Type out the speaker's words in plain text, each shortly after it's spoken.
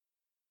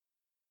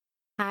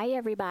Hi,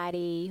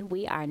 everybody.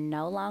 We are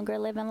no longer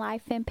living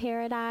life in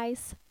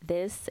paradise.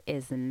 This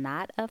is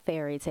not a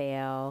fairy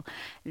tale.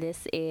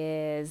 This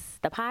is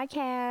the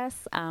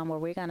podcast where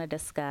we're going to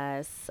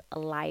discuss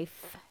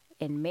life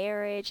in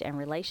marriage and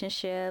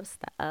relationships,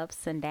 the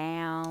ups and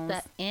downs,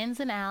 The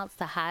ins and outs,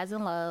 the highs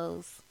and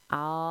lows.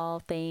 all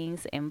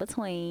things in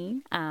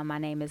between. My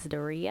name is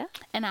Daria,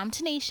 And I'm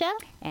Tanisha.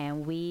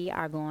 and we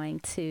are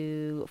going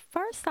to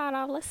first start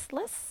off.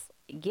 Let's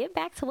get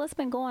back to what's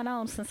been going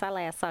on since I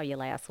last saw you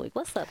last week.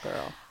 What's up,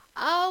 girl?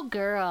 Oh,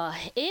 girl,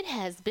 it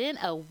has been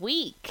a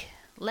week.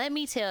 Let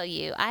me tell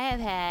you,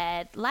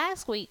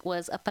 last week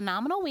was a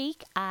phenomenal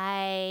week.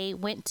 I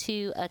went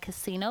to a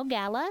casino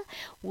gala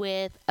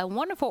with a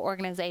wonderful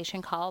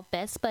organization called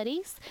Best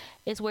Buddies.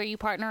 It's where you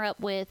partner up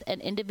with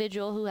an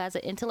individual who has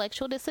an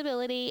intellectual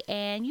disability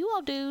and you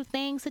all do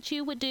things that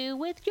you would do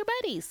with your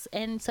buddies.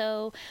 And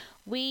so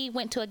we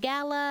went to a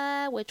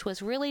gala, which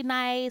was really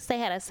nice. They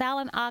had a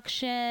silent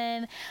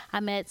auction. I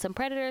met some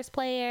Predators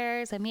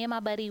players, and me and my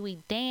buddy, we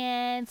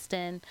danced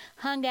and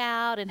hung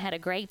out and had a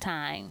great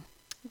time.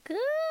 Good.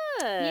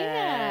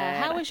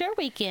 Yeah. How was your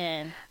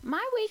weekend?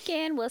 My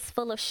weekend was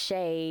full of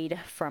shade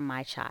from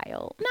my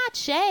child. Not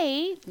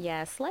Shade.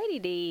 Yes, Lady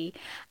D.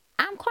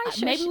 I'm quite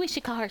sure. Maybe we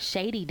should call her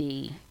Shady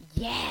D.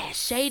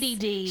 Yes. Shady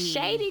D.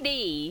 Shady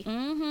D.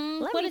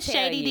 Mm-hmm. Let What me is tell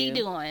Shady D you.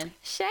 doing?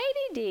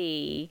 Shady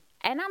D.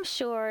 And I'm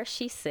sure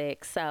she's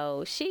sick,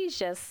 so she's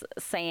just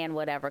saying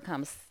whatever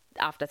comes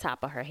off the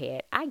top of her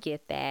head. I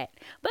get that.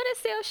 But it's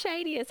still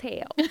shady as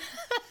hell.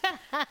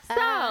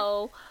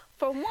 So,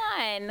 for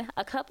one,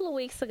 a couple of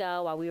weeks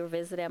ago while we were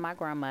visiting my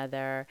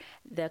grandmother,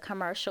 the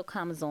commercial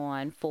comes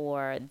on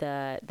for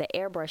the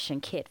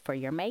airbrushing kit for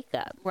your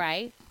makeup.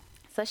 Right.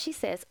 So she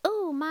says,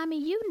 "Ooh, mommy,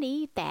 you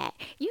need that.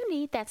 You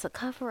need that to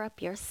cover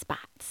up your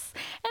spots."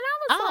 And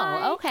I was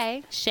like, Oh,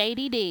 okay.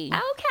 Shady D.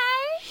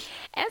 okay.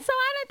 And so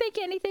I didn't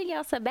think anything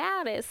else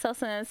about it. So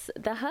since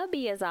the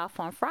hubby is off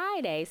on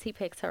Fridays, he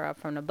picks her up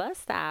from the bus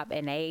stop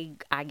and they,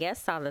 I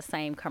guess, saw the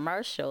same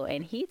commercial.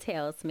 And he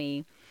tells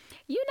me,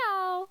 you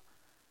know,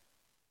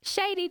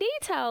 Shady D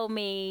told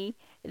me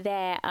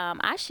that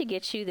I should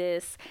get you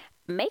this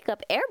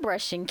makeup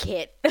airbrushing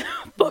kit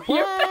for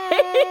your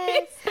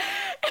face.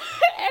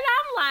 And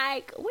I'm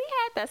like, we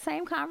had that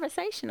same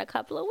conversation a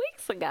couple of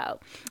weeks ago.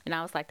 And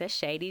I was like, that's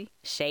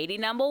shady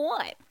number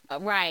one.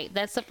 Right.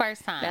 That's the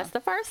first time. That's the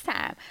first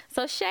time.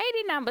 So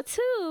shady number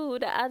two,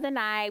 the other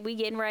night we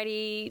getting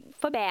ready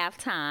for bath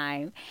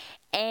time.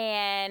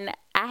 And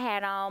I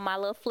had on my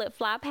little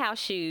flip-flop house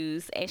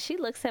shoes. And she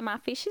looks at my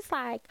feet. She's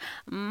like,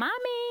 "Mommy,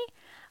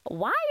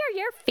 why are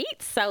your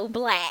feet so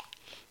black?"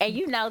 And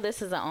you know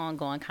this is an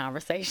ongoing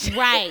conversation.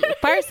 Right.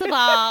 First of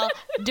all,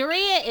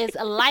 Daria is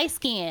light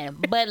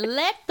skinned, but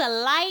let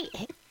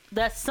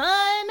the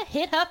sun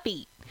hit her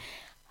feet.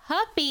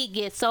 Her feet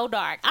get so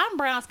dark. I'm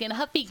brown skinned.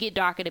 Her feet get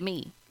darker than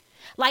me.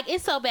 Like,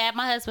 it's so bad.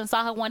 My husband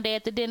saw her one day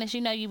at the dentist.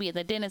 You know, you be at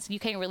the dentist, you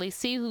can't really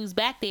see who's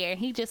back there. And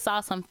he just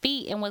saw some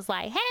feet and was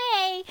like,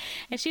 "Hey."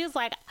 And he was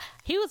like,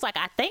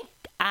 "I think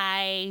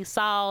I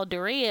saw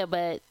Daria,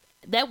 but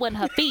that wasn't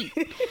her feet."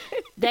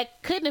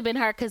 That couldn't have been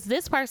her because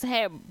this person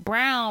had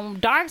brown,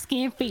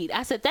 dark-skinned feet.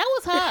 I said, "That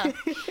was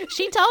her."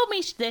 She told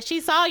me that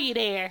she saw you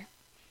there.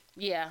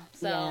 Yeah.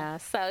 So Yeah,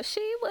 so she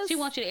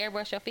wants you to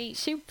airbrush your feet.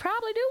 she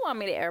probably do want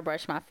me to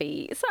airbrush my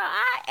feet. So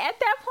at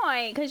that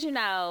point, because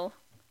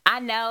I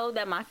know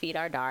that my feet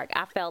are dark.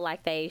 I felt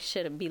like they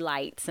should be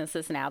light since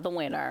it's now the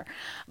winter,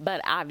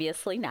 but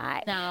obviously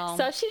not. No.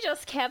 So she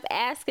just kept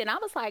asking. I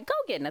was like, "Go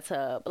get in the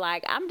tub.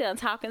 Like, I'm done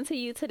talking to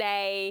you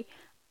today.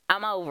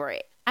 I'm over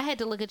it." I had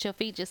to look at your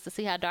feet just to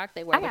see how dark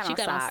they were, I but got you on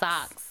got on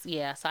socks. socks.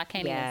 Yeah, so I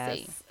can't even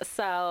see.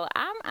 So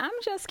I'm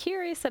just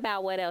curious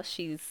about what else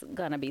she's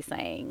gonna be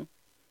saying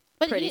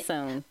But pretty you-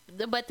 soon.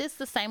 But this is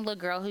the same little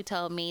girl who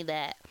told me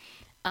that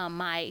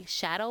my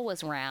shadow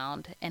was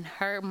round and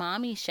her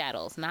mommy's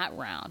shadow's not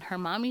round. Her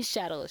mommy's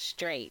shadow is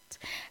straight.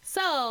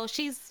 So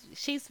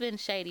she's been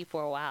shady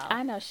for a while.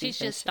 I know she's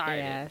been just started.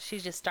 yeah.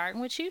 She's just starting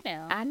with you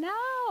now. I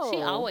know.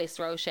 She always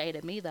throws shade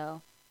at me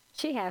though.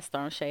 She has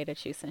thrown shade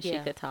at you since she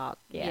Yeah. could talk.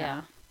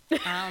 Yeah.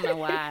 I don't know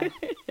why.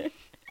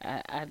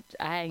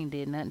 I ain't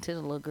did nothing to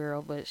the little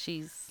girl, but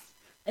she's.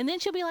 And then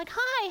she'll be like,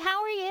 "Hi,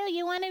 how are you?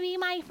 You want to be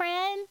my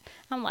friend?"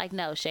 I'm like,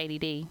 "No, Shady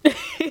D."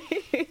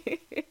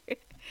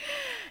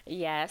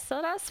 Yeah,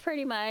 so that's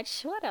pretty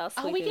much what else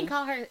Oh, we do. can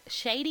call her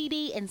Shady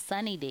D and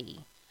Sunny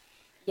D.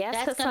 Yes,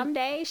 that's because gonna- some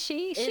days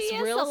she it's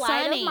is real the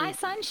light sunny. of my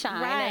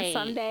sunshine, Right. and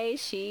some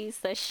days she's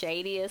the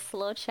shadiest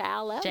little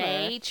child ever.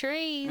 Shade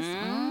trees.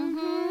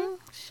 Mm-hmm.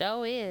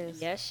 Show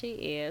is. Yes, she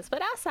is.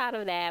 But outside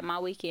of that, my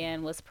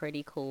weekend was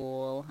pretty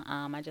cool.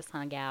 I just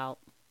hung out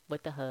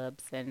with the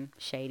Hubs and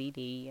Shady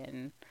D.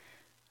 And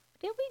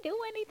did we do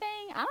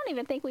anything? I don't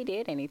even think we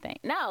did anything.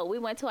 No, we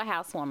went to a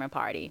housewarming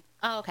party.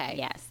 Oh, okay.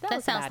 Yes, That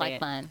was sounds about like it.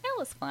 fun. It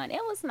was fun.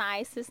 It was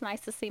nice. It's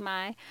nice to see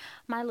my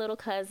little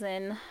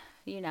cousin,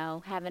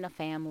 having a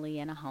family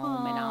and a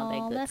home and all that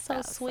Aw, good that's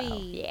so stuff.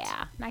 sweet.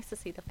 Yeah, nice to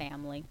see the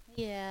family.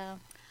 Yeah.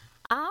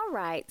 All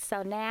right,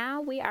 so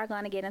now we are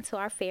going to get into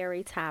our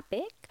fairy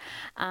topic.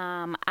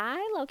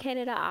 I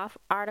located an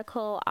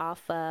article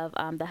off of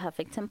the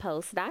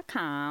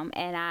HuffingtonPost.com,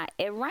 and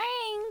it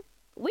rang.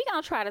 We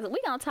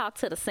gonna talk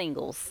to the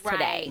singles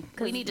today.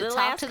 We need to the talk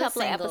last to the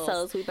couple of singles.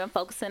 episodes we've been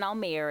focusing on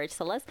marriage,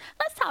 so let's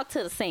talk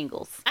to the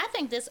singles. I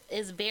think this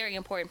is very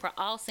important for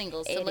all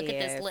singles to look at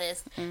this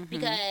list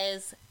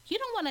because you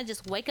don't want to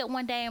just wake up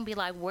one day and be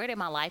like, where did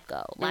my life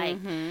go? Like,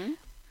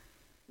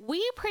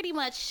 we pretty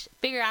much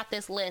figure out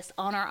this list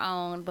on our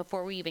own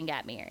before we even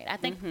got married. I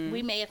think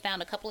we may have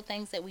found a couple of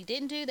things that we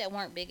didn't do that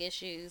weren't big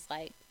issues,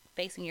 like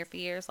facing your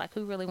fears. Like,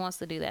 who really wants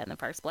to do that in the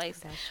first place?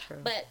 That's true.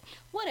 But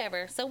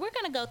whatever. So we're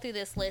going to go through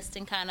this list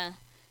and kind of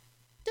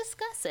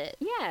discuss it.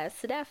 Yes,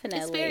 definitely.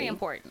 It's very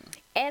important.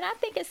 And I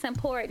think it's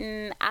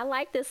important. I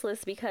like this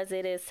list because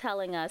it is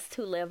telling us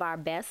to live our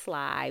best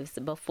lives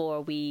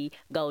before we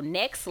go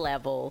next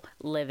level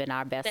living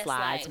our best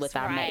lives with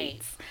our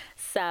mates.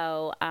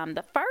 So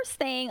the first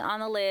thing on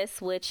the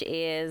list, which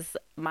is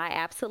my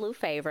absolute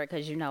favorite,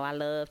 because you know I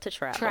love to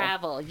travel.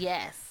 Travel,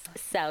 yes.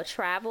 So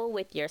travel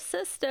with your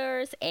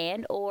sisters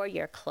and or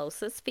your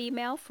closest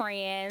female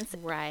friends.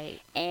 Right.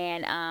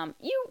 And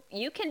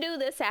you can do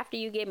this after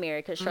you get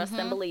married, because trust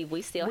and believe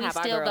we still have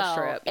our girls go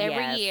trip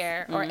every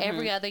year or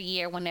every other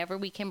year whenever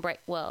we can break.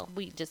 Well,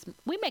 we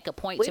make a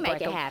point to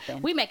make it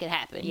happen. We make it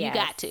happen. Yes, you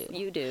got to.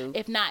 You do.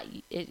 If not,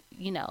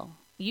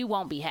 you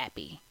won't be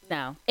happy.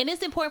 No. And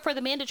it's important for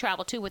the men to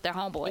travel too with their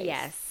homeboys.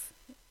 Yes.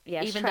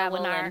 Even though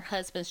when our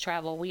husbands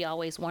travel, we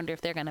always wonder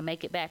if they're going to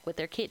make it back with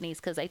their kidneys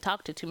because they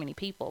talk to too many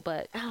people.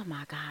 But oh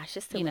my gosh,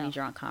 it's too many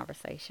drunk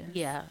conversations.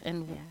 Yeah,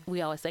 and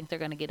we always think they're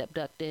going to get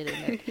abducted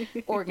and their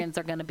organs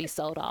are going to be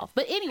sold off.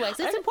 But anyways,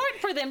 it's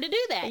important for them to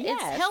do that.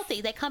 Yes. It's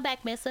healthy. They come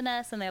back missing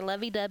us and they're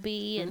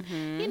lovey-dovey, and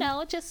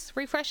it just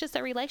refreshes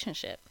their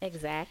relationship.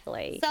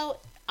 Exactly. So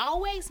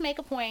always make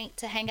a point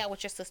to hang out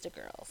with your sister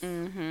girls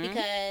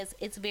because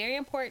it's very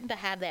important to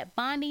have that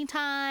bonding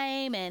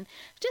time and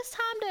just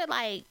time to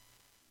like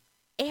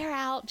air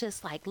out,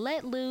 just like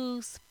let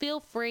loose,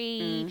 feel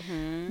free,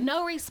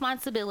 no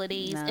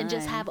responsibilities, and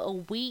just have a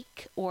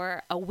week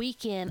or a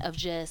weekend of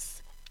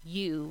just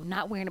you,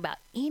 not worrying about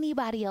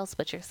anybody else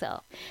but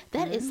yourself.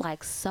 That is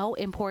like so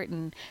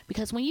important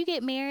because when you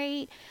get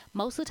married,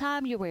 most of the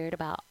time you're worried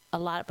about a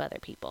lot of other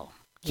people.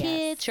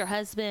 Kids, your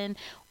husband.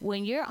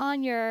 When you're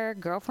on your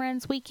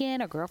girlfriend's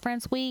weekend or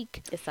girlfriend's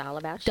week, it's all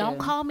about don't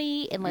call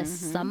me unless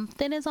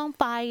something is on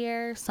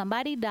fire,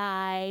 somebody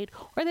died,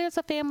 or there's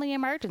a family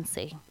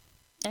emergency.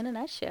 In a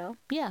nutshell.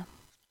 Yeah.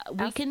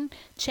 We can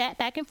chat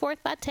back and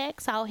forth by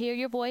text. I'll hear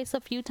your voice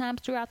a few times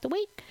throughout the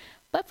week.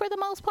 But for the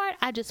most part,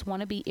 I just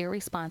want to be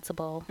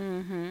irresponsible.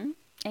 And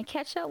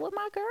catch up with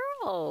my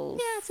girls.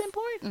 Yeah, it's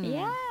important.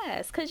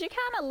 Yes, because you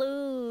kind of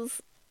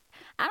lose,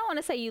 I don't want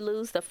to say you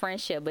lose the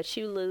friendship, but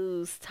you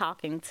lose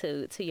talking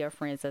to your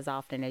friends as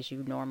often as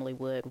you normally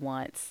would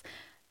once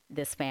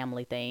this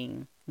family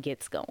thing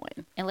gets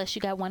going. Unless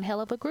you got one hell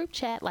of a group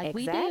chat like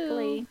we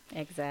do.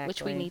 Exactly.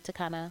 Which we need to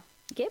kind of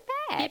get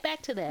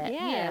back to that.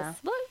 Yes. Yeah.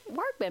 But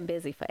work been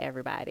busy for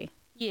everybody.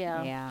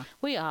 Yeah. Yeah.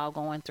 We all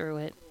going through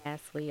it.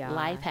 Yes, we are.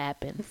 Life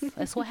happens.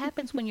 That's what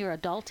happens when you're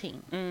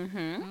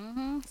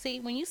adulting. See,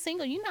 when you're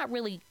single, you're not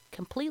really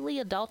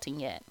completely adulting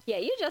yet. Yeah,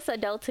 you're just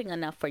adulting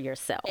enough for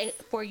yourself.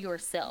 For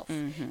yourself.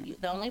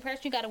 The only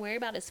person you got to worry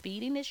about is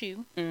feeding is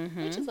you,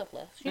 which is a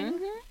plus.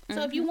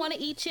 So if you want to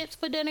eat chips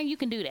for dinner, you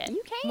can do that.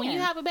 You can. When you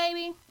have a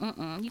baby,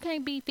 you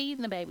can't be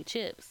feeding the baby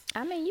chips.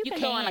 I mean, you can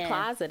go in the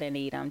closet and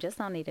eat them. Just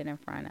don't eat it in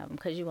front of them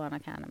because you want to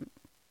kind of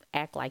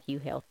act like you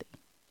healthy.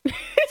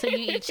 So you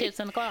eat chips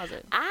in the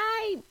closet?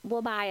 I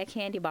will buy a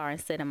candy bar and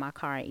sit in my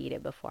car and eat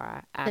it before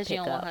I pick up. Because you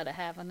don't want her to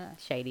have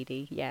enough. Shady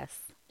D, yes.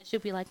 She'll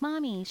be like,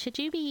 Mommy, should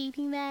you be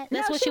eating that?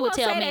 That's no, what she would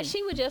tell me. That.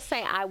 She would just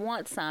say, I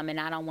want some and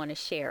I don't want to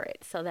share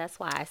it. So that's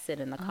why I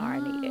sit in the car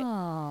and eat it.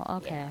 Oh,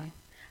 okay. Yeah.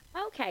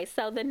 Okay,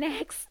 so the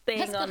next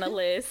thing on the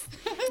list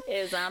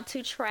is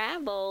to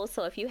travel.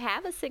 So if you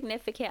have a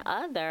significant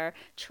other,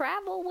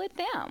 travel with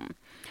them.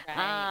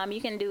 Right.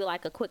 You can do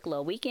like a quick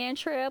little weekend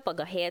trip or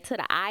go head to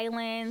the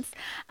islands.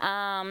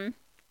 And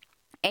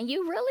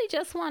you really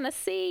just want to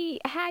see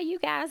how you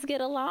guys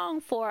get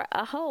along for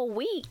a whole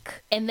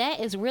week. And that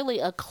is really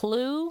a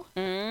clue.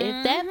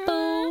 If that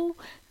fool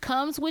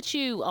comes with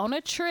you on a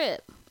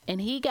trip and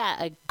he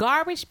got a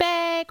garbage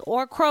bag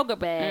or a Kroger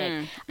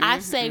bag, I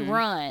say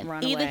run.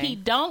 Either away. he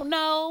don't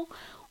know,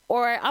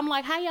 or I'm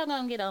like, how y'all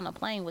gonna get on a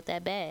plane with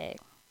that bag?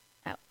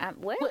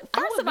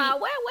 First of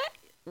all,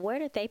 where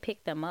did they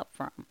pick them up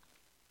from?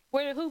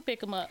 Who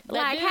pick them up?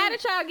 Like, how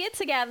did y'all get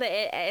together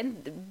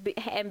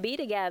and be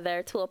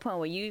together to a point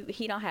where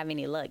he don't have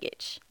any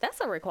luggage?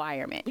 That's a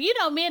requirement. You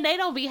know, men, they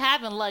don't be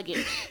having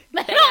luggage.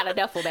 They got a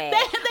duffel bag.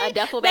 A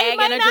duffel bag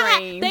and a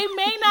dream. They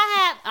may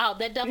not have,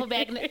 that duffel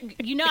bag.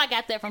 You know I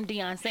got that from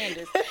Deion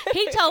Sanders.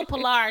 He told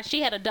Pilar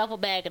she had a duffel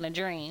bag and a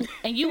dream.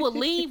 And you will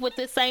leave with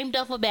the same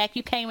duffel bag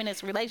you came in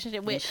this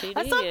relationship with.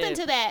 Or something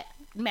to that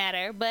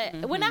matter.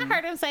 But when I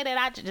heard him say that,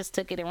 I just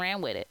took it and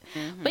ran with it.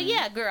 But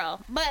yeah,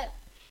 girl. But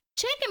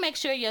check and make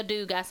sure your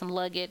dude got some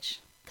luggage.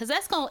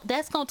 because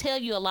that's gonna tell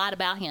you a lot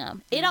about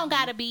him. It don't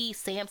gotta be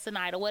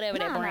Samsonite or whatever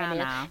that brand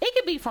is. It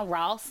could be from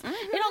Ross.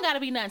 It don't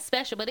gotta be nothing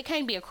special, but it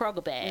can't be a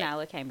Kroger bag. No,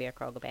 it can't be a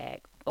Kroger bag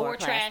or a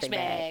trash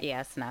bag.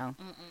 Yes, no.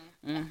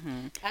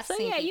 So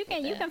seen yeah, you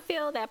people can that.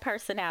 feel that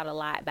person out a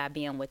lot by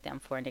being with them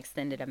for an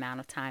extended amount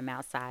of time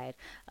outside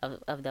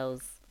of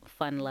those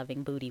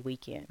fun-loving booty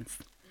weekends.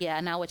 Yeah,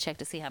 and I would check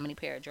to see how many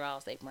pair of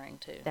drawers they bring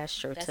too. That's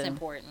true That's too.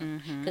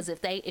 important because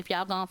if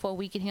y'all gone for a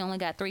week and he only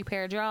got 3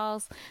 pair of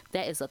drawers,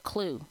 that is a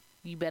clue.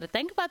 You better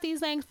think about these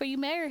things before you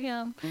marry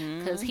him,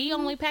 because he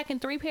only packing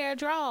 3 pair of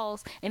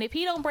drawers, and if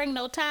he don't bring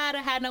no Tide or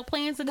have no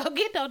plans to go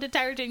get no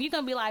detergent, you're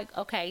gonna be like,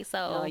 okay,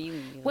 so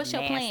what's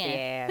your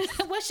plan?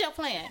 What's your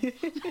plan?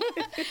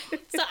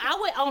 So I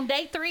would on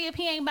day 3, if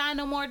he ain't buying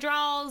no more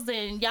drawers,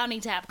 then y'all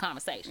need to have a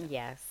conversation.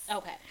 Yes.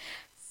 Okay.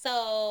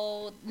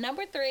 So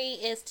number 3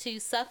 is to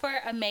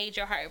suffer a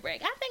major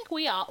heartbreak. I think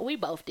we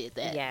both did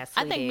that. Yes,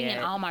 I we think me did.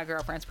 and all my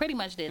girlfriends pretty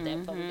much did that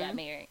before we got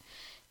married.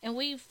 And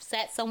we've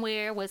sat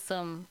somewhere with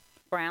some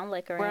brown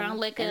liquor in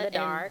the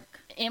dark,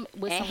 and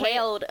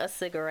held a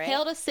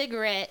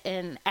cigarette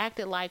and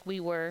acted like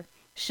we were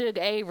Suge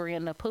Avery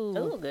in the pool.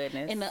 Oh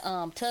goodness! In the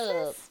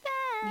tub. Sister.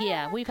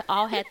 Yeah, we've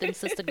all had them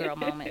sister girl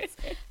moments.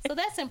 So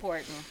that's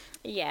important.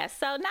 Yeah.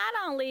 So not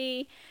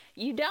only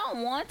you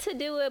don't want to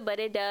do it, but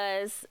it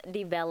does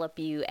develop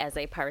you as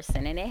a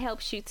person, and it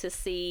helps you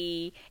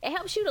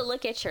to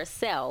look at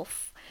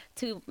yourself,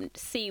 to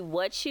see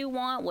what you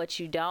want, what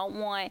you don't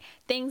want,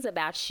 things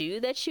about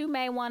you that you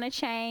may want to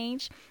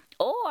change.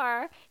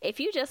 Or if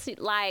you just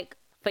like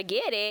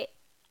forget it,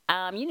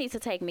 you need to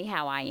take me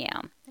how I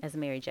am, as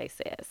Mary J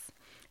says.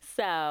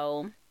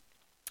 So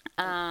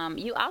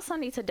you also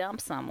need to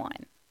dump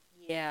someone.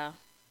 Yeah.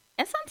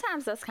 And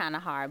sometimes that's kind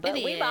of hard, but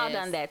we've all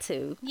done that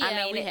too. Yeah,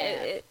 I mean, we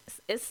have.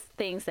 It's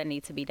things that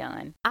need to be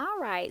done. All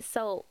right.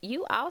 So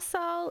you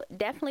also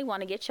definitely want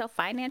to get your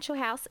financial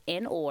house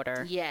in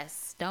order.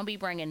 Yes. Don't be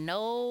bringing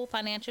no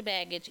financial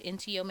baggage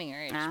into your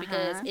marriage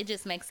because it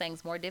just makes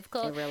things more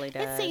difficult. It really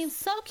does. It seems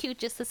so cute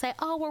just to say,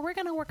 oh, well, we're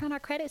going to work on our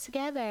credit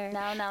together.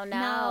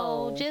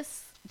 No.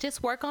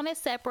 Just work on it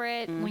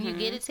separate. When you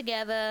get it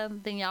together,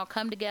 then y'all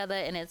come together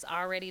and it's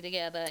already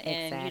together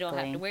and you don't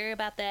have to worry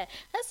about that.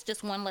 That's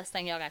just one less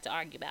thing y'all got to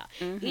argue about.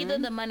 Either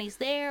the money's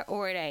there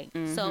or it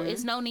ain't. So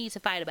it's no need to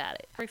fight about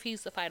it.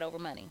 Refuse to fight over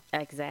money.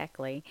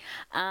 Exactly.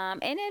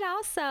 And it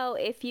also,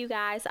 if you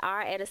guys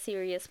are at a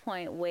serious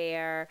point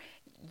where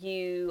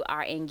you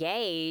are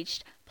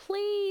engaged,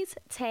 please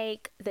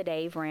take the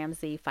Dave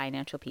Ramsey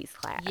Financial Peace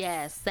class.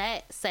 Yes,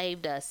 that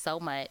saved us so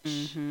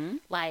much,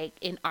 like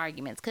in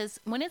arguments. Because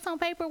when it's on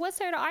paper, what's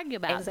there to argue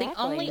about? Exactly. The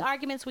only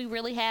arguments we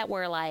really had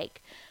were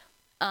like,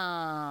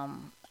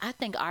 I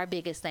think our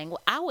biggest thing,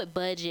 I would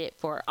budget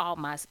for all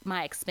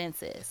my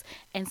expenses.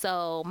 And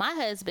so my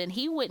husband,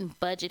 he wouldn't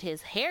budget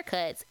his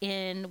haircuts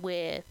in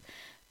with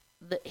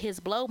his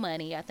blow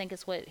money. I think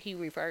it's what he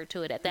referred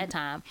to it at that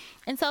time.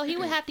 And so he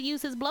would have to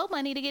use his blow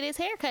money to get his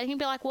haircut. He'd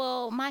be like,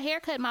 well, my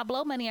haircut and my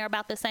blow money are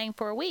about the same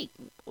for a week.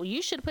 Well,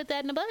 you should have put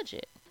that in the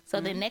budget. So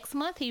then next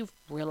month he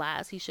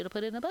realized he should have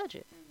put it in the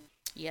budget.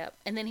 Yep.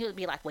 And then he would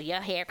be like, well,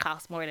 your hair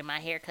costs more than my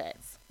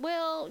haircuts.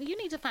 Well, you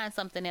need to find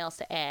something else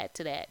to add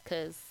to that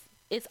because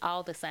it's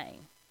all the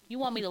same. You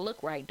want me to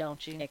look right,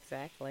 don't you?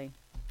 Exactly.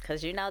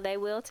 Because you know they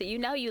will too. You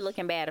know you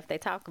looking bad if they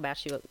talk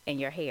about you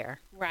and your hair.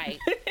 Right.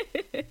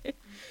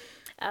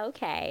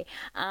 Okay.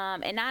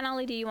 And not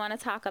only do you want to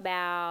talk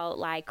about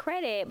like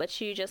credit,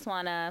 but you just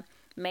want to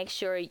make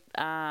sure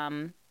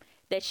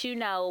that you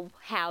know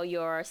how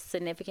your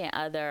significant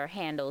other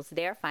handles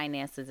their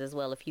finances as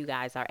well if you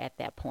guys are at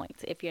that point.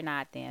 If you're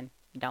not, then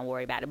don't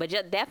worry about it. But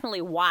just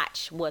definitely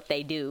watch what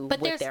they do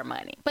with their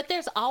money. But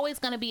there's always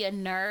going to be a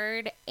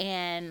nerd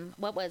and,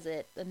 what was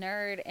it? The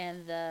nerd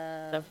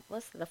and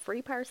what's the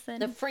free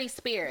person? The free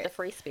spirit. The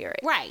free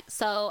spirit. Right.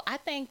 So I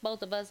think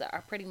both of us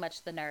are pretty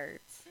much the nerds.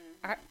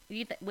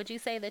 Would you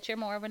say that you're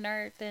more of a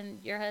nerd than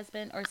your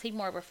husband, or is he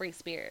more of a free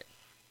spirit?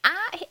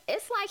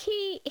 It's like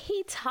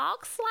he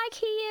talks like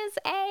he is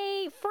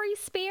a free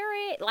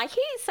spirit. Like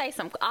he say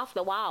some off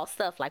the wall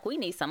stuff like we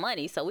need some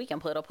money so we can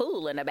put a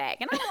pool in the back.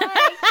 And I'm like,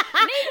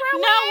 Negro,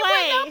 no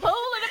way. Put no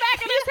pool in the back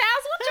of this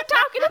house. What you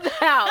talking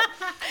about?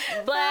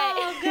 But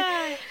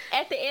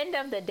at the end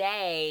of the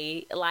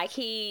day, like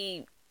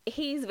he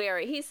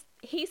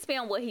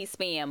spend what he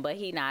spend, but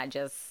he not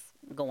just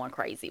going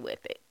crazy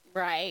with it.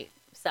 Right.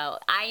 So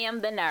I am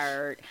the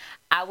nerd.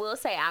 I will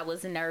say I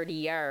was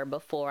nerdier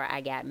before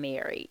I got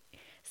married.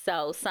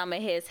 So some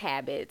of his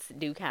habits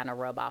do kind of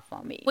rub off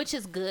on me. Which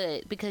is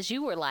good because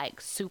you were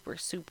like super,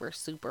 super,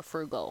 super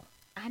frugal.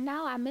 I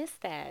know. I miss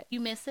that. You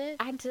miss it?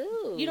 I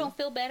do. You don't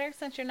feel better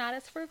since you're not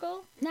as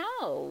frugal?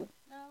 No,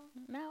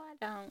 I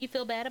don't. You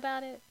feel bad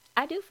about it?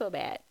 I do feel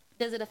bad.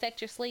 Does it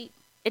affect your sleep?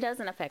 It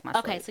doesn't affect my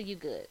sleep. Okay, so you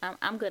good.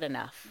 I'm good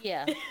enough.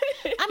 Yeah.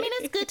 I mean,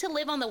 it's good to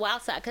live on the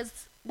wild side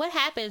because what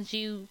happens,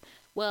 you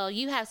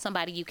have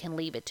somebody you can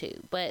leave it to.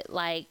 But,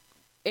 like,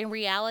 in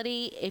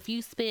reality, if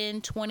you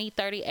spend $20,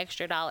 $30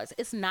 extra,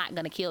 it's not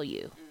going to kill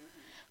you.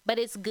 But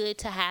it's good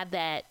to have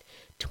that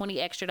 $20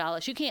 extra.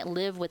 You can't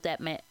live with that.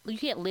 You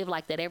can't live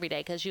like that every day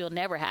because you'll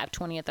never have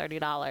 $20 or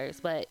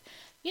 $30. But,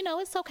 you know,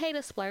 it's okay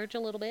to splurge a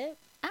little bit.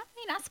 I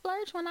mean, I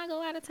splurge when I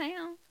go out of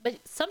town. But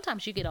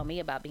sometimes you get on me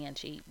about being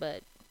cheap,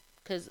 but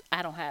because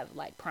I don't have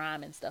like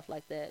Prime and stuff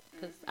like that,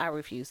 because I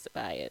refuse to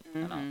buy it.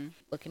 You know,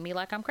 look at me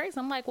like I'm crazy.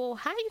 I'm like, well,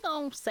 how you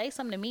gonna say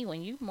something to me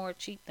when you more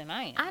cheap than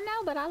I am? I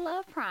know, but I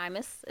love Prime.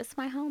 It's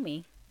my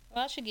homie.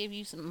 Well, I should give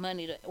you some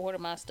money to order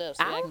my stuff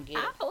so I can get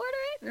it. I'll order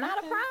it. Not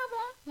a problem.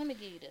 Let me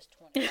give you this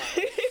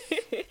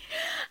 $20.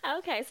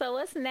 Okay, so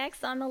what's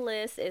next on the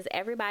list is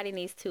everybody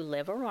needs to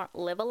live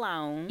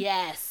alone.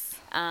 Yes.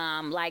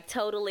 Like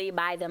totally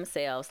by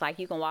themselves. Like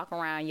you can walk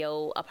around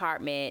your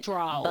apartment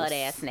butt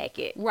ass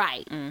naked.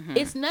 Right.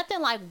 It's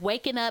nothing like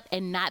waking up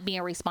and not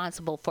being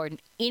responsible for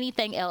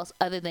anything else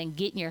other than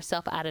getting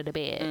yourself out of the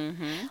bed.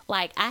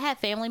 Like I have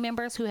family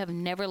members who have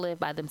never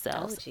lived by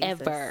themselves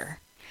ever.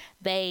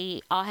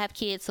 They all have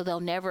kids, so they'll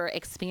never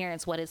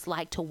experience what it's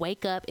like to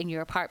wake up in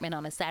your apartment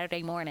on a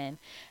Saturday morning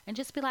and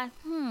just be like,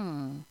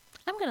 I'm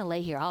going to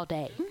lay here all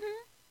day. And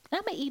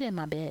I'm going to eat in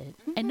my bed,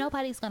 and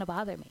nobody's going to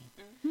bother me.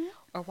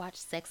 Or watch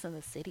Sex in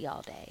the City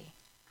all day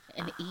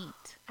and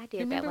eat. I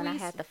did that when I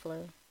had the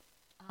flu.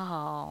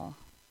 Oh.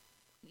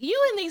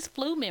 You and these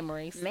flu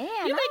memories. Man.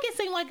 You make it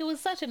seem like it was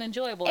such an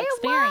enjoyable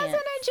experience. It was an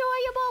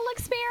enjoyable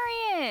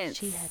experience.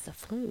 She had the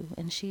flu,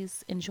 and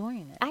she's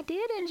enjoying it. I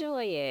did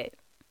enjoy it.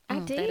 I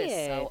did. That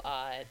is so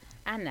odd.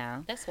 I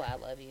know. That's why I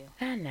love you.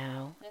 I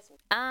know.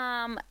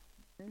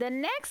 The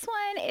next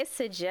one is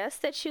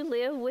suggest that you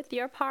live with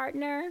your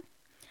partner.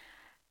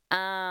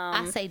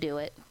 I say do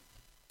it.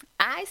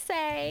 I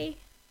say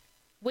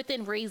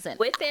within reason.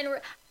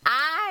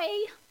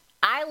 I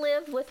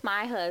lived with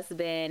my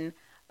husband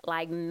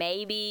like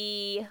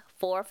maybe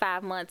 4 or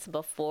 5 months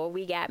before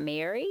we got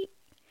married.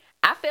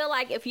 I feel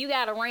like if you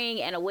got a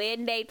ring and a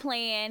wedding date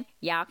planned,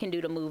 y'all can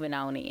do the moving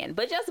on in.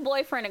 But just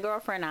boyfriend and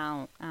girlfriend,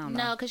 I don't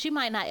know. No, because you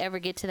might not ever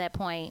get to that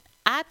point.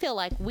 I feel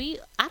like I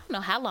don't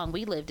know how long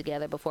we lived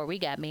together before we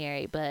got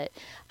married, but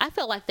I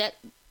feel like that.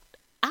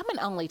 I'm an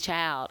only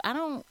child. I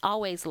don't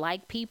always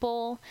like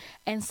people.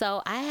 And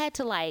so I had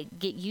to like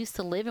get used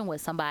to living with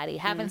somebody,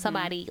 having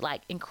somebody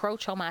like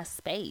encroach on my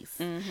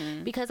space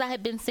because I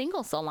had been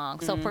single so long.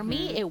 So for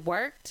me, it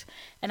worked.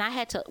 And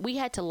we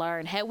had to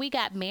learn. Had we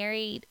got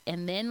married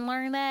and then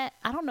learned that,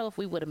 I don't know if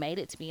we would have made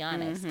it, to be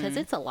honest, because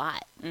it's a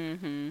lot.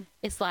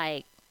 It's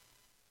like,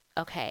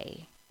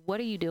 okay, what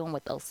are you doing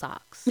with those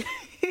socks?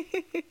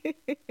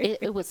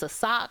 It was the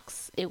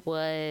socks. It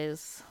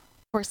was...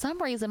 For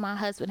some reason, my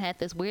husband had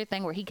this weird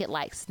thing where he could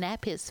like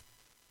snap his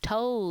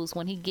toes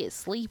when he gets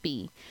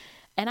sleepy.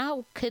 And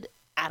I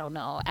don't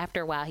know,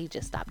 after a while, he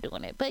just stopped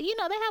doing it. But, you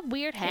know, they have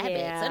weird habits.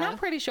 Yeah. And I'm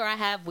pretty sure I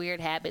have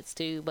weird habits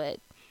too, but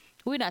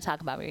we're not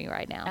talking about me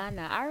right now. I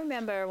know. I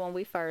remember when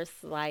we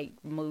first like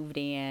moved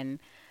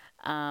in,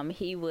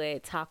 he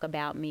would talk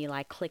about me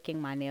like clicking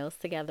my nails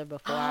together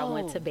before I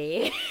went to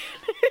bed.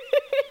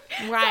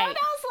 Right.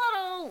 So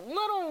those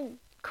little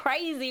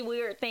crazy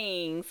weird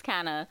things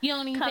kind of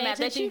come out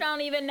that you don't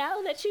even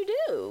know that you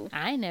do.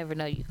 I never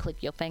know you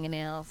clip your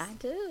fingernails. I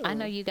do. I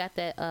know you got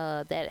that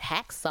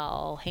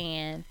hacksaw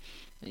hand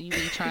you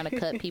be trying to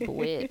cut people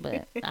with,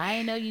 but I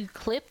didn't know you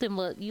clip them.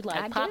 You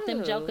like pop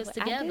them jokers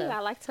together. I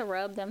like to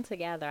rub them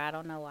together. I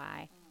don't know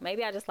why.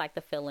 Maybe I just like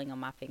the feeling on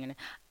my fingernail.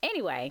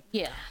 Anyway.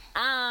 Yeah.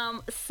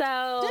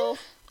 So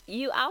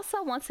you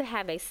also want to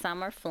have a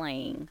summer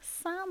fling.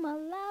 Summer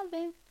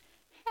loving.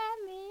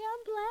 Have me a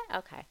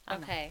black. Okay.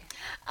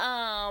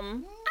 I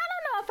don't know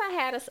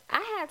if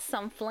I had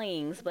some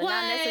flings, but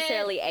not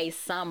necessarily a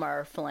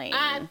summer fling.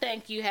 I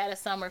think you had a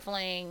summer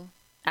fling.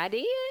 I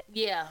did?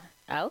 Yeah.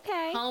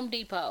 Okay. Home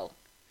Depot.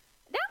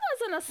 That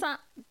wasn't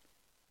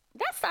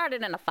that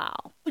started in the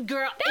fall.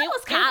 Girl, that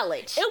was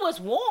college. It was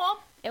warm.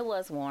 It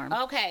was warm.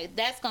 Okay,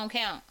 that's gonna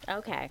count.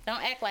 Okay.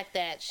 Don't act like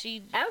that.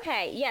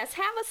 Okay, yes,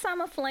 have a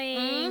summer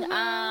fling,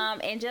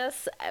 and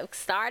just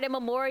start at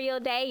Memorial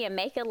Day and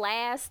make it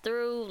last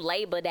through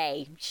Labor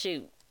Day.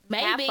 Shoot.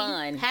 Maybe.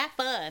 Have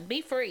fun.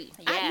 Be free.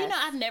 Yes.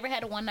 I've never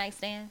had a one night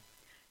stand.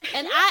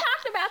 And I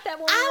talked about that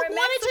when we were in Mexico. I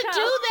wanted to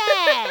do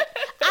that.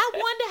 I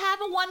wanted to have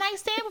a one night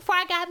stand before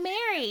I got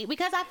married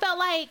because I felt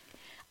like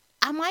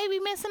I might be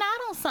missing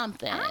out on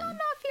something. I don't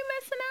know if you're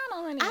missing out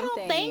on anything. I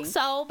don't think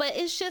so, but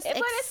it's just it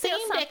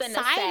seemed something exciting.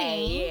 To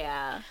say.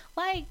 Yeah.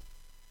 Like,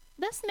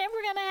 that's never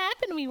going to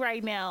happen to me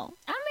right now.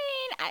 I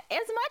mean,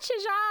 as much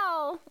as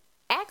y'all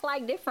act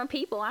like different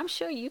people, I'm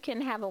sure you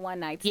can have a one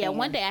night stand. Yeah,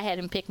 one day I had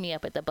him pick me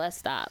up at the bus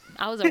stop.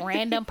 I was a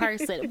random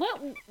person. One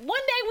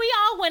day we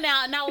all went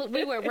out and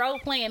we were role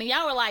playing, and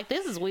y'all were like,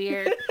 this is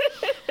weird.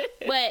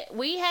 But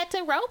we had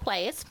to role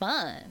play. It's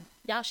fun.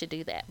 Y'all should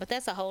do that. But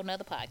that's a whole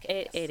nother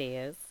podcast. It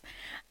is.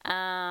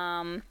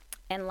 And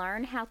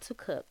learn how to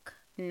cook.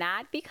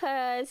 Not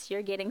because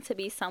you're getting to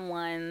be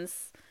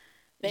someone's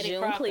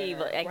June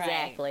Cleaver.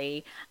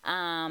 Exactly.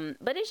 Right.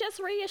 But it's just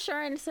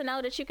reassuring to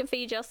know that you can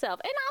feed yourself.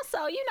 And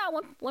also, you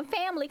know, when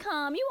family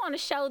come, you want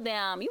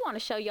to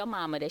show your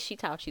mama that she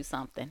taught you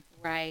something.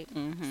 Right.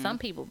 Mm-hmm. Some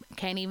people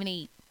can't even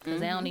eat. because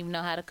they don't even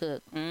know how to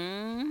cook.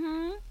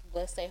 Mm-hmm.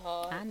 Bless their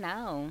heart. I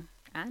know.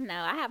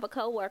 I have a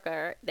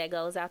coworker that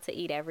goes out to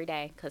eat every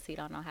day because he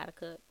don't know how to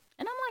cook.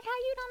 And I'm like, how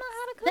you don't know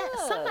how to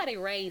cook? Somebody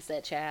raised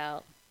that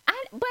child.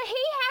 But he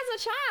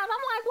has a child. I'm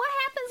like, what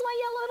happens when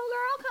your little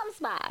girl comes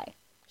by?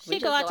 She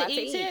go out to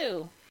eat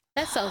too.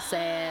 That's so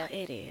sad.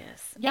 It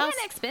is. Y'all And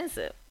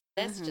expensive.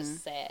 That's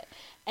just sad.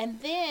 And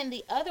then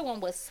the other one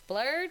was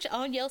splurge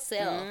on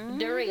yourself.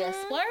 Duria,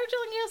 splurge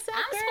on yourself.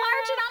 I'm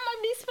splurging. I'm going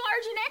to be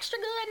splurging extra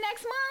good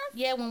next month.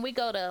 Yeah, when we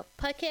go to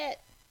Phuket,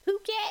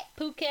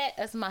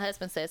 as my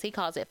husband says, he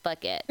calls it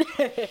Phuket.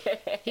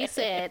 He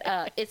said,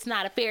 it's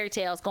not a fairy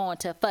tale, it's going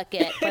to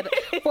Phuket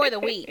for the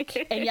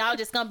week. And y'all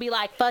just going to be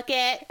like,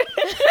 Phuket.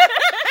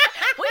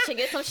 We should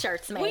get some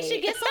shirts made. We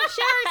should get some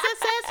shirts that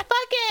says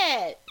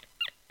Phuket.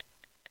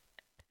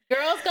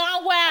 Girls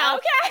Gone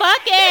Wild. Okay.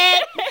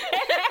 Phuket.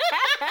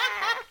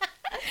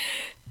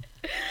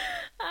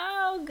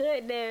 Oh,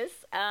 goodness.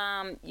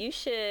 You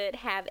should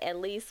have at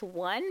least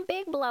one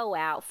big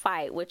blowout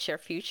fight with your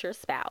future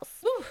spouse.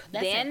 Whew,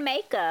 then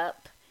make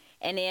up,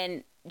 and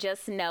then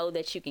just know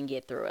that you can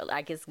get through it.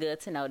 Like, it's good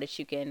to know that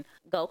you can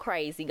go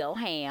crazy, go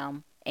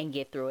ham, and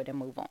get through it and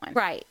move on.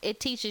 Right. It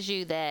teaches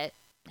you that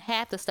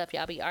half the stuff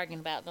y'all be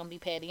arguing about gonna be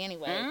petty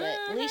anyway,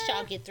 but at least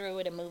y'all get through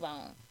it and move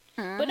on.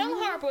 But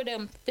don't harbor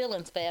them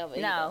feelings forever.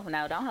 No,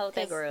 don't hold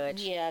that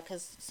grudge. Yeah,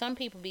 because some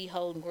people be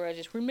holding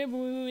grudges. Remember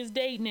when we was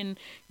dating and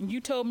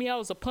you told me I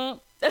was a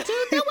punk? Dude,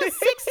 that was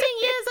 16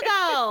 years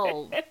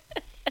ago.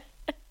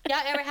 Y'all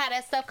ever had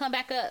that stuff come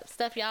back up?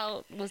 Stuff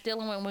y'all was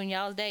dealing with when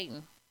y'all was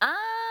dating?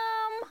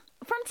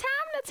 From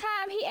time to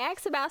time, he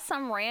asks about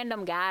some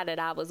random guy that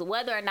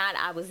whether or not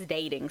I was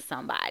dating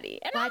somebody.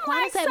 And like, I'm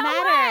why like, does that so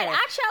matter? What?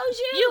 I chose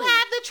you. You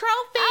have the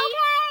trophy.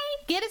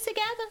 Okay. Get it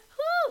together.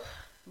 Whew.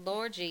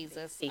 Lord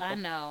Jesus. Equal. I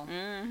know.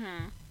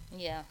 Mm-hmm.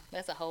 Yeah,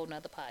 that's a whole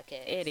nother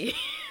podcast. It is.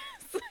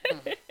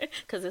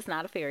 Because it's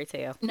not a fairy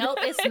tale. Nope,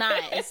 it's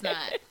not. It's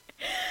not.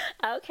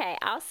 Okay.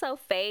 Also,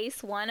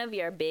 face one of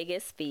your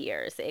biggest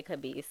fears. It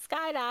could be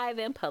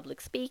skydiving,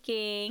 public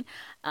speaking,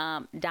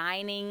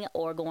 dining,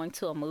 or going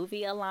to a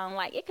movie alone.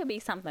 Like, it could be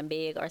something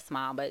big or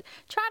small, but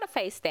try to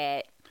face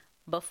that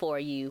before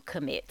you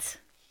commit.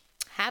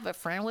 Have a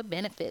friend with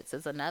benefits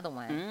is another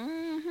one.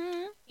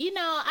 Mm-hmm. You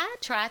know, I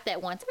tried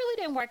that once. It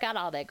really didn't work out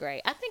all that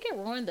great. I think it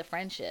ruined the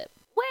friendship.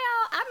 Well,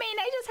 I mean,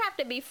 they just have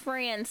to be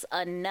friends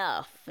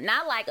enough.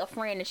 Not like a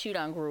friend that you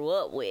done grew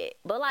up with,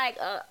 but like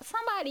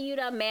somebody you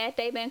done met,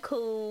 they been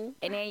cool,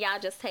 and then y'all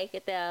just take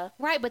it there.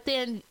 Right, but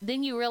then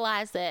you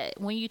realize that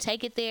when you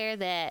take it there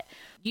that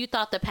you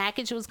thought the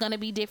package was going to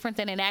be different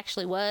than it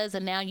actually was,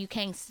 and now you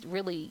can't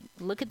really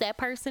look at that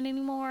person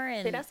anymore.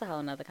 And See, that's a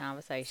whole nother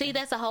conversation. See,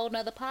 that's a whole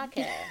nother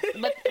podcast.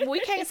 But we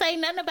can't say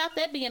nothing about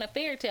that being a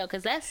fairy tale,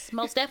 because that's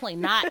most definitely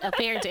not a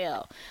fairy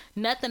tale.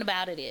 Nothing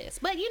about it is.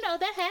 But, you know,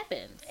 that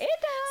happens. It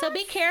does. So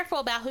be careful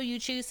about who you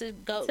choose to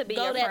go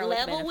that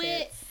level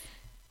with.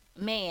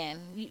 Man,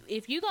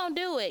 if you're going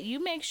to do it,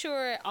 you make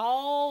sure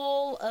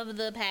all of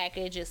the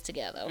package is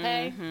together,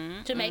 okay?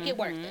 To make it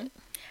worth it.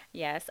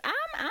 Yes, I'm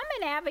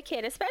an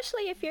advocate,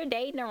 especially if you're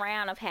dating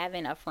around, of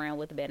having a friend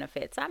with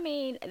benefits. I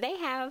mean, they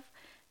have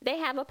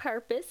a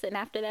purpose, and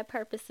after that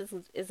purpose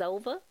is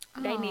over,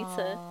 they need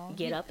to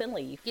get up and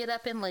leave. Get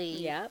up and leave.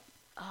 Yep.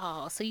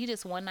 Oh, so you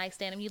just one night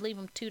stand them? You leave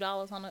them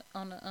 $2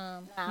 on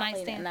the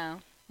nightstand? No,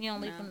 you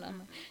don't leave them no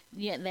money.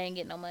 Yeah, they ain't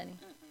get no money.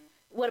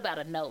 What about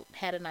a note?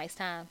 Had a nice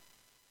time?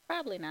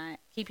 Probably not.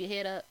 Keep your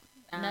head up.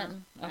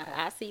 Nothing. Okay.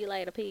 I'll see you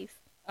later. Peace.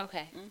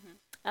 Okay.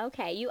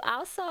 Okay, you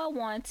also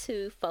want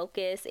to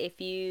focus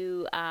if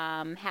you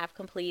have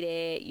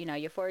completed,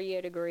 your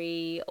 4-year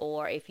degree,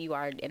 or if you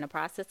are in the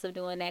process of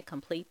doing that,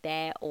 complete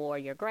that, or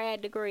your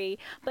grad degree.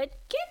 But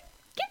get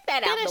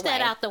that out the way. Finish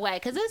that out the way,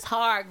 because it's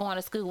hard going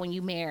to school when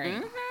you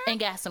marry and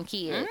got some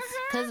kids.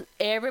 Because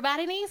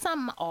everybody needs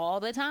something all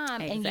the time.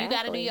 Exactly. And you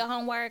got to do your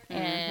homework,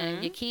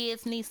 and your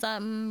kids need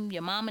something,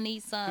 your mama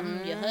needs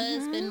something, your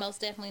husband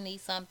most definitely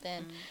needs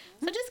something.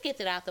 So just get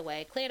that out the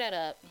way. Clear that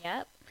up.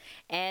 Yep.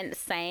 And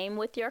same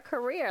with your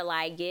career.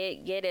 Like,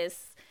 get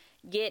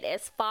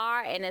as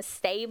far and as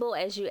stable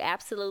as you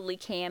absolutely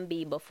can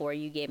be before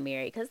you get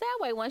married. Because that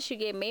way, once you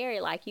get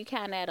married, like, you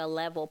kind of at a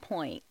level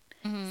point.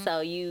 So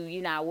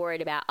you're not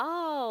worried about,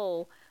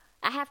 I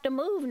have to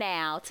move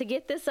now to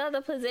get this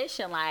other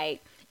position.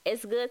 Like,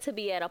 it's good to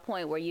be at a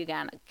point where you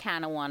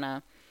kind of want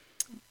to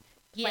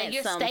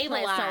you're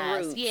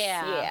stabilized.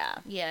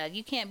 Yeah.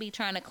 You can't be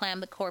trying to climb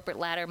the corporate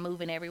ladder,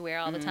 moving everywhere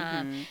all the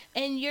time.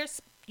 And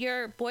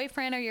your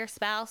boyfriend or your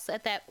spouse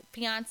at that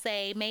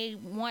fiance may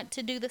want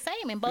to do the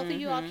same, and both of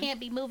you all can't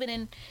be moving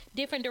in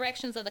different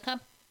directions of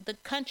the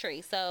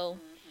country. So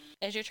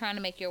as you're trying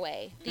to make your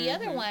way. The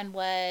other one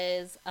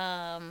was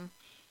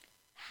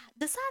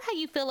decide how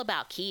you feel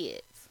about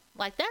kids.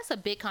 Like, that's a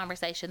big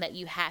conversation that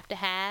you have to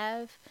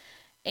have,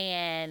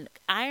 and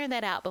iron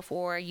that out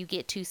before you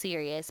get too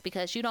serious,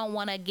 because you don't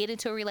want to get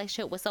into a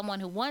relationship with someone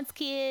who wants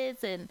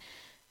kids and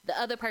the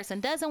other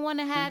person doesn't want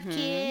to have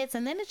kids,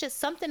 and then it's just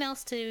something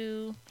else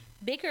to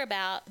bicker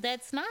about,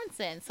 that's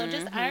nonsense. So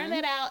just iron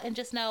that out and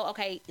just know,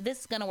 okay, this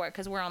is going to work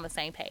because we're on the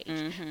same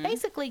page.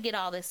 Basically get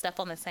all this stuff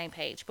on the same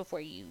page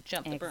before you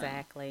jump the broom.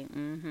 Exactly.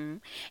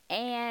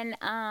 And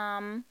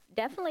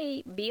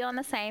definitely be on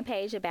the same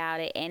page about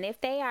it. And if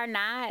they are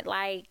not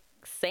like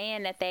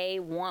saying that they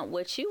want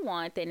what you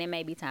want, then it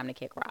may be time to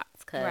kick rocks.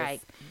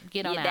 Right.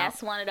 Get on out.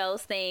 That's one of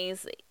those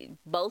things.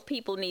 Both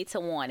people need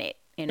to want it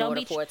in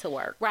order for it to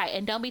work. Right.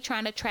 And don't be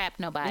trying to trap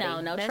nobody.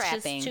 No That's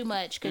trapping. Just too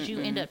much because you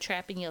end up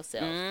trapping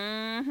yourself.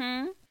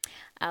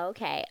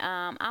 Okay.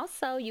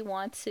 Also, you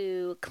want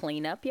to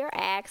clean up your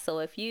act. So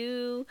if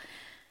you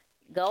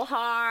go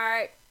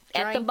hard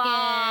at the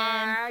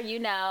bar, you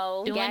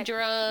know, doing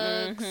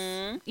drugs,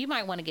 you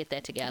might want to get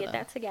that together. Get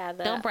that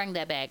together. Don't bring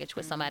that baggage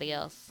with somebody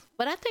else.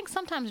 But I think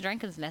sometimes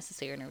drinking is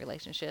necessary in a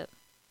relationship.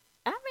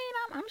 I mean,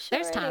 I'm sure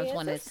there's times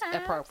when it's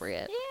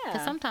appropriate. Yeah.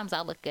 Because sometimes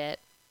I look at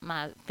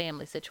my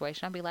family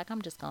situation, I'll be like,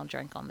 I'm just going to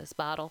drink on this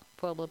bottle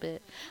for a little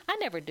bit. I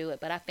never do it,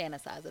 but I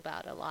fantasize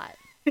about it a lot.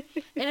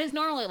 And it's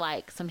normally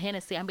like some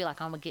Hennessy. I'll be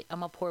like, I'm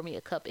gonna pour me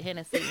a cup of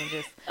Hennessy and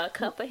just a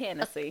cup of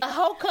Hennessy, a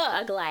whole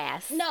cup, a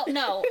glass.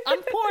 No,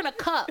 I'm pouring a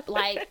cup,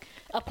 like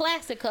a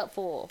plastic cup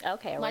full.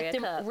 Okay, like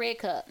the red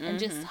cup, and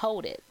just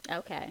hold it.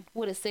 Okay,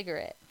 with a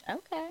cigarette.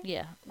 Okay,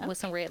 yeah, with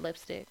some red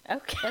lipstick.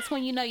 Okay, that's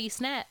when you know you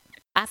snap.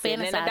 I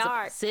sitting in the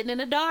dark, sitting in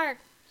the dark,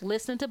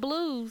 listening to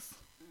blues.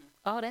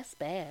 Oh, that's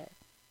bad.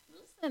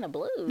 In the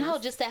blues. No,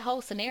 just that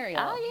whole scenario.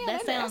 Oh yeah,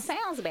 that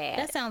sounds bad.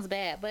 That sounds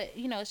bad, but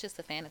you know, it's just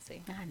a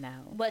fantasy. I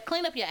know. But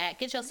clean up your act.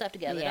 Get your stuff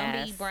together. Yes.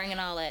 Don't be bringing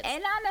all that.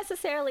 And not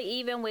necessarily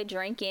even with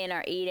drinking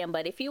or eating,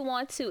 but if you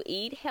want to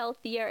eat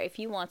healthier, if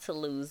you want to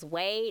lose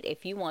weight,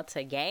 if you want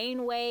to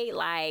gain weight,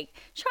 like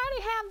try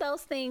to have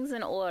those things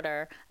in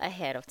order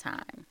ahead of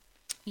time.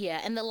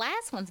 Yeah, and the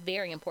last one's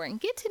very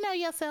important. Get to know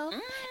yourself.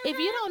 If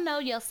you don't know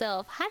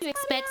yourself, how do you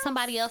expect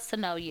somebody else to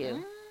know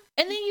you?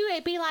 And then you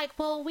would be like,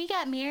 well, we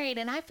got married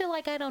and I feel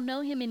like I don't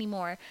know him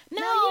anymore. No,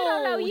 you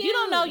don't know you. You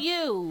don't know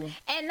you.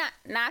 And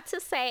not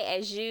to say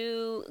as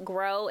you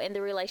grow in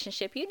the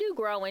relationship, you do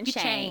grow and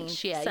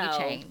change. Yeah, you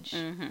change.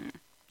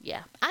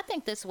 Yeah. I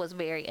think this was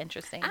very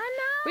interesting. I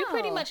know. We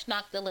pretty much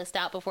knocked the list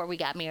out before we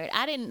got married.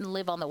 I didn't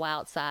live on the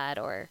wild side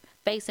or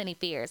face any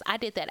fears. I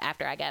did that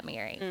after I got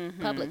married,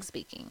 public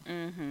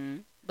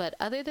speaking. But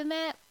other than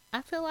that,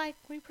 I feel like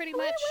we pretty much...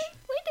 We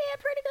did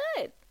pretty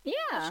good.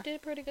 Yeah. We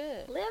did pretty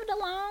good. Lived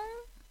alone.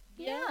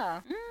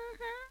 Yeah.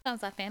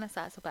 Sometimes I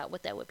fantasize about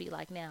what that would be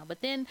like now.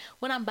 But then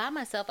when I'm by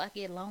myself, I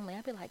get lonely.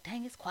 I be like,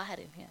 dang, it's quiet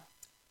in here.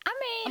 I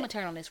mean... I'm going to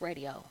turn on this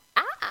radio.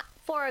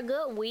 For a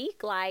good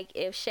week, like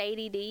if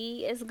Shady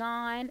D is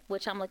gone,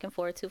 which I'm looking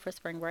forward to for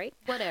spring break.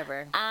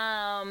 Whatever.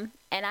 And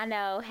I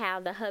know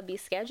how the hubby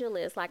schedule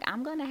is. Like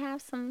I'm gonna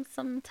have some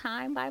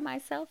time by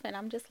myself, and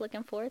I'm just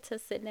looking forward to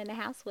sitting in the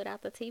house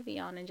without the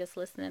TV on and just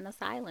listening to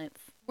silence.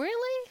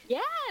 Really?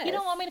 Yes. You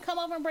don't want me to come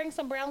over and bring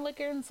some brown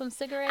liquor and some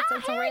cigarettes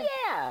and some red?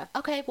 Yeah.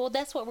 Okay, well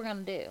that's what we're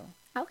gonna do.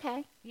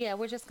 Okay. Yeah,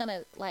 we're just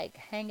gonna like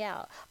hang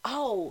out.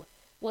 Oh,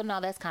 well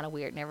no, that's kind of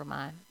weird. Never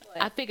mind.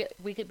 I figured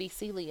we could be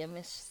Celie and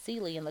Miss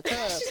Celie in the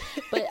tub,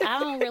 but I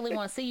don't really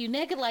want to see you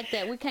naked like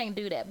that. We can't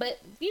do that. But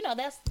you know,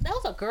 those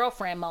are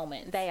girlfriend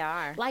moments. They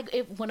are. Like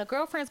when a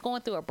girlfriend's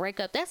going through a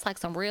breakup, that's like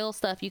some real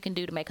stuff you can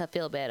do to make her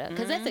feel better.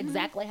 Because that's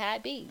exactly how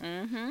it be.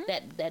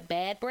 That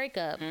bad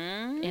breakup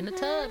in the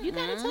tub. You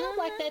got a tub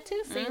like that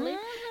too, Celie.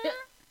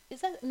 Is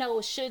that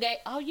no Sugar?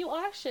 Oh, you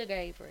are Sugar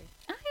Avery.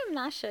 I am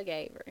not Sugar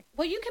Avery.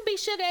 Well, you can be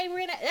Sugar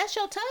Avery. That's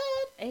your tub.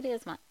 It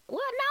is my. Well,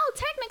 no,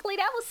 technically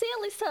that was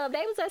Celie's tub.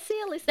 They was at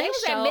Celie's. They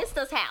was at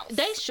Mister's house.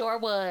 They sure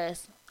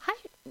was.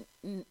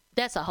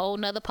 That's a whole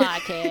nother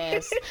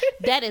podcast.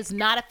 That is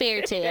not a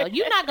fairy tale.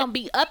 You're not gonna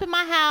be up in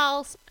my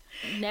house.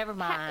 Never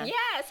mind.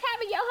 Yes,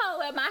 having your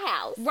hoe at my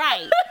house.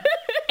 Right.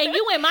 And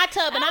you in my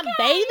tub and I'm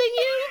bathing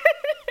you.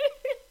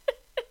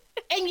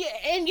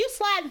 And you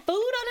sliding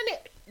food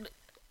underneath.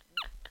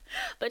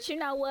 But you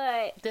know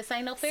what? This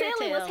ain't no fairy tale.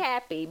 Celie was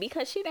happy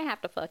because she didn't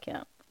have to fuck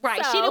him.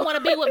 Right, so. She didn't want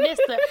to be with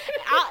Mister.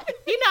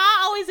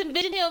 I always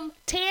envision him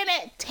tan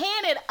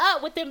it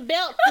up with them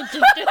belts. That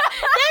scene with them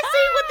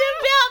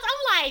belts,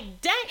 I'm like,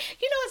 dang.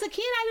 You know, as a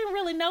kid, I didn't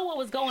really know what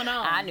was going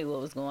on. I knew what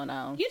was going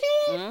on. You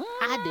did?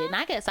 I didn't.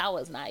 I guess I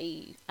was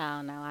naive.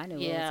 Oh no, I knew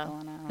what was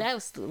going on. That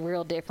was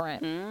real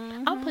different.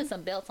 I'll put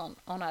some belts on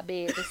our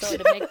bed just so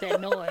to make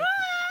that noise.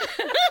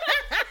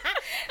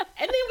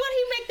 And then when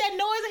he make that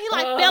noise and he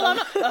like fell on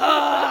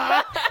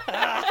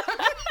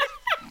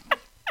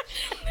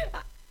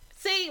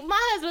See, my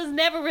husband's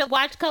never really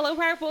watched Color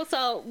Purple,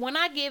 so when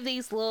I give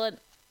these little,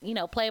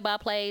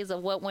 play-by-plays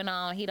of what went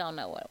on, he don't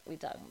know what we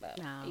talking about.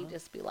 No. He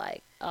just be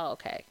like, oh,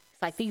 okay.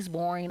 It's like these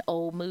boring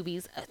old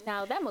movies.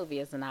 No, that movie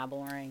is not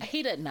boring.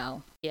 He doesn't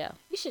know. Yeah.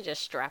 You should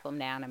just strap him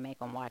down and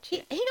make him watch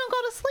it. He gonna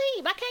go to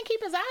sleep. I can't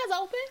keep his eyes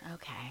open.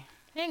 Okay.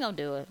 He ain't gonna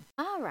do it.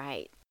 All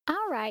right.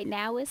 All right,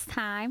 now it's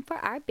time for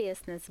our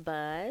business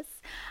buzz.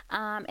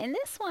 And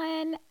this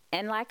one,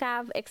 and like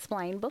I've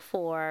explained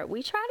before,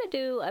 we try to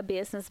do a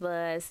business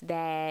buzz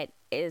that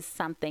is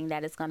something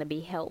that is going to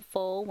be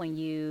helpful when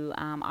you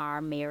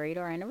are married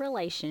or in a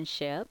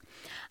relationship.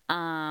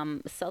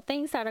 So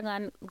things that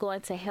are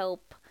going to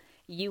help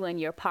you and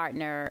your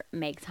partner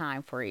make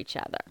time for each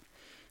other.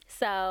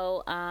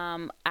 So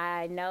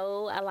I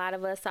know a lot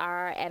of us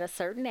are at a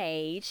certain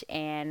age,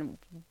 and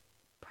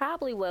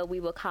probably what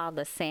we would call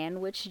the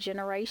sandwich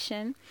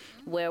generation,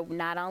 where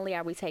not only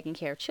are we taking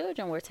care of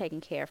children, we're taking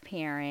care of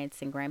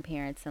parents and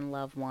grandparents and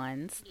loved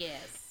ones.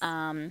 Yes.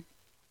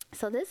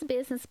 So this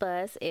business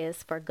buzz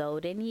is for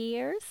Golden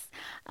Years,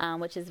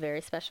 which is very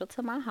special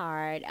to my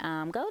heart.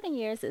 Golden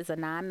Years is a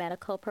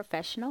non-medical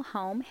professional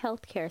home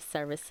healthcare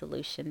service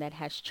solution that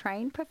has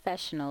trained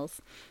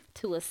professionals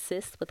to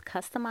assist with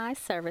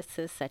customized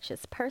services such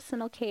as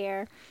personal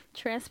care,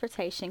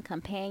 transportation,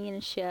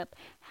 companionship,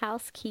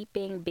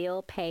 housekeeping,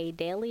 bill pay,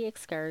 daily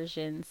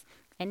excursions,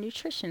 and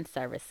nutrition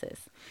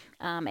services.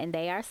 And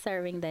they are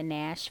serving the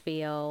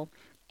Nashville,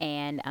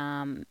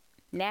 Middle,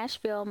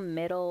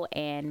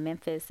 and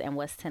Memphis and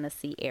West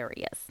Tennessee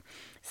areas.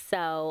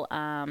 So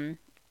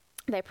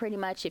they pretty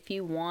much, if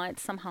you want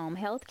some home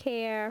health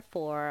care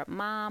for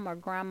mom or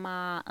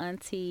grandma,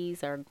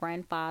 aunties or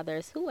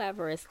grandfathers,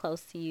 whoever is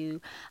close to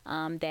you,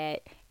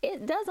 that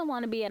it doesn't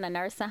want to be in a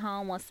nursing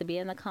home, wants to be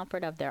in the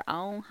comfort of their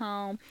own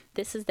home,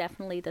 this is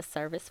definitely the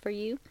service for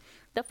you.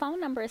 The phone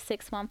number is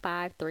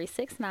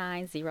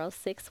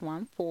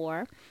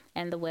 615-369-0614,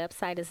 and the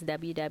website is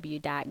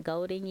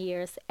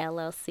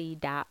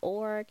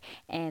www.goldenyearsllc.org,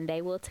 and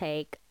they will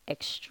take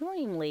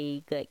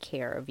extremely good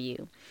care of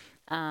you.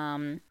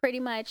 Pretty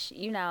much,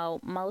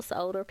 most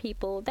older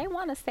people, they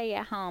want to stay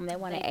at home. They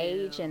want to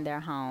age in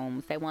their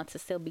homes. They want to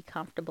still be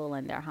comfortable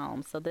in their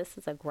homes. So this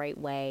is a great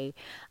way,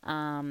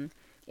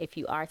 if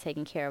you are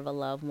taking care of a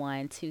loved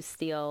one, to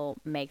still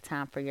make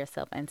time for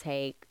yourself and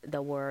take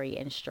the worry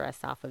and stress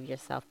off of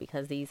yourself,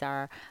 because these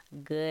are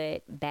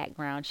good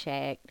background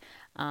check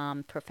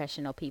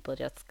professional people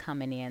just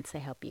coming in to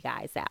help you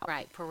guys out.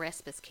 Right, for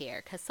respite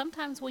care. Because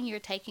sometimes when you're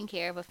taking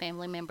care of a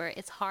family member,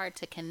 it's hard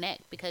to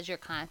connect because you're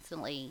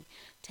constantly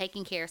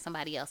taking care of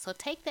somebody else. So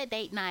take that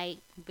date night,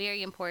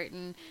 very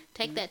important.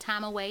 Take that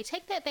time away.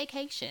 Take that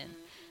vacation.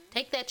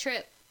 Take that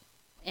trip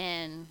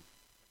and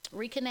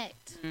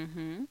reconnect.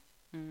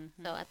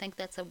 So I think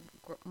that's a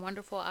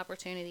wonderful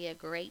opportunity, a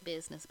great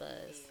business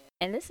buzz.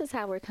 And this is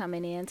how we're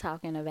coming in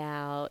talking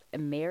about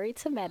Married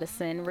to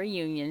Medicine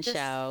reunion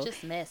show.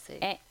 Just messy.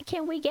 And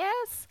can we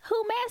guess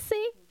who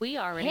messy? We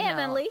already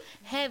Heavenly. know.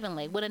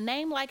 Heavenly. With a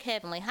name like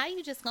Heavenly, how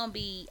you just gonna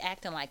be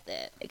acting like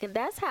that? Because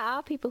that's how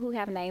all people who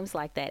have names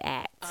like that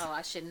act. Oh,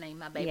 I shouldn't name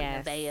my baby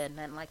Nevaeh,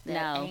 nothing like that.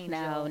 No,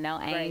 Angel, no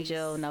Grace,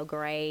 Angel, no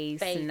Grace,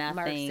 Faith, nothing,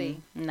 Mercy.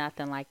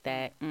 nothing like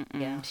that.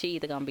 Yeah. She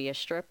either gonna be a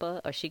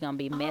stripper or she gonna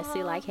be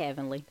messy like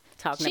Heavenly.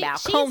 Talking about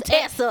she's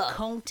Contessa.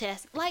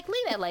 Contessa. Like,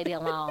 leave that lady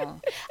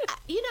alone.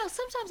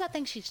 Sometimes I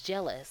think she's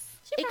jealous.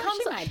 She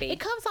might be. It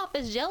comes off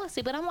as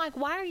jealousy, but I'm like,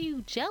 why are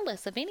you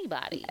jealous of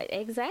anybody?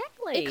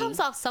 Exactly. It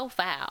comes off so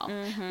foul.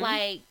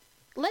 Like,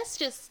 let's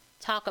just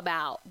talk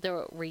about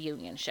the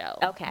reunion show.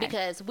 Okay.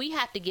 Because we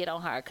have to get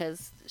on her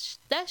because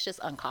that's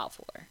just uncalled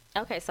for.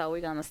 Okay, so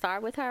we're going to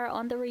start with her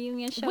on the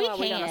reunion show? We or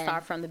can. We're going to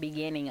start from the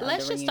beginning of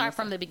Let's the just reunion start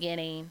from show? the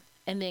beginning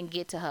and then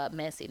get to her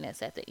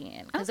messiness at the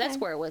end. Because Okay. that's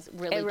where it was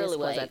really It really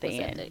was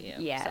displayed, at the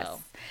end. Yes.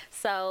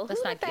 So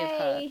let's who not did give her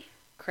they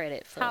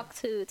credit for talk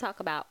to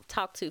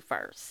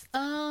first?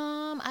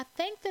 I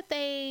think that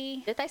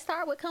Did they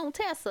start with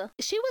Contessa?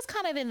 she was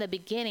kind of in the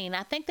beginning.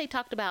 I think they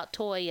talked about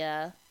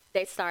Toya.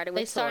 They started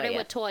with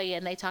Toya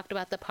and they talked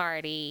about the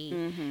party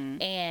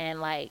and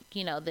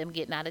them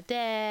getting out of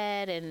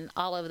debt and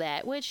all of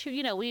that, which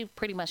we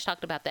pretty much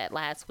talked about that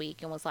last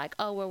week and was like,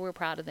 oh well, we're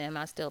proud of them.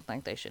 I still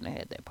think they shouldn't have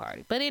had their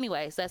party, but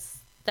anyways,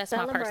 that's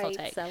my personal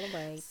take.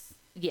 Celebrate.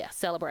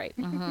 Celebrate.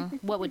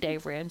 What would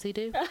Dave Ramsey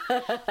do?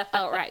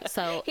 Oh, right.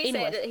 So He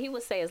said he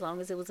would say as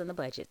long as it was in the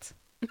budget.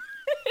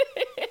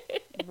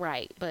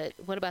 right, but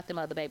what about them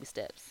other baby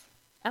steps?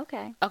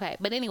 Okay.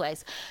 But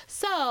anyways,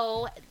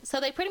 so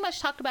they pretty much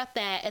talked about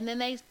that, and then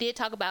they did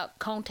talk about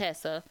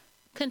Contessa.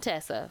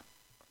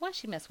 Why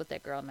she mess with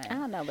that girl name? I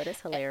don't know, but it's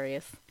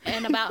hilarious.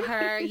 And about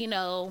her,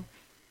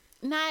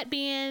 not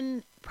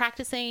being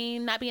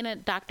a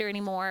doctor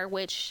anymore,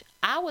 which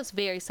I was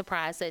very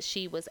surprised that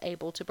she was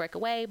able to break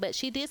away, but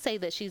she did say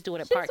that she's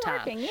doing it part-time.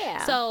 Working,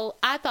 yeah. So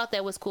I thought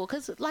that was cool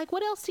because,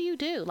 what else do you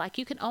do?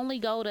 You can only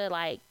go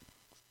to,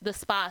 the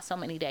spa so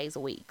many days a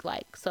week.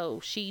 So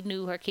she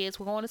knew her kids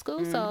were going to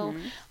school, so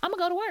I'm going to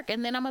go to work,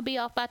 and then I'm going to be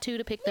off by 2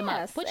 to pick them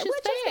up, which is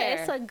fair.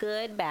 It's a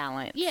good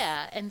balance.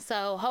 Yeah, and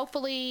so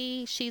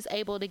hopefully she's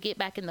able to get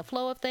back in the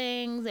flow of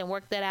things and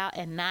work that out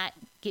and not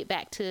get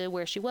back to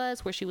where she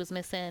was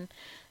missing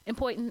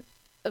important,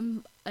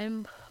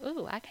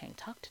 I can't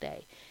talk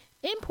today.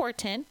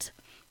 Important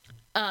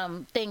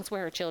things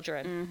with her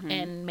children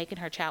and making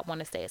her child want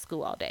to stay at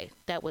school all day.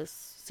 That was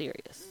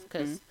serious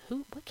because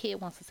what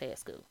kid wants to stay at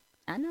school?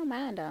 I know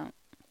mine don't.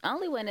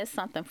 Only when it's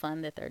something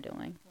fun that they're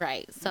doing.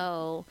 Right.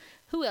 So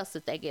who else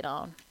did they get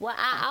on? Well,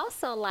 I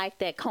also like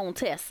that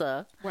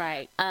Contessa.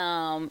 Right.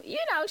 You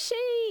know,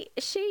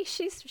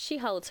 she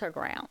holds her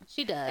ground.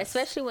 She does.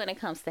 Especially when it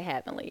comes to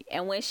Heavenly.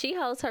 And when she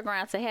holds her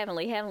ground to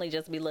Heavenly, Heavenly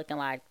just be looking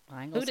like,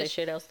 I ain't gonna say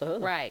shit else to her.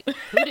 Right.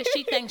 Who does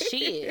she think she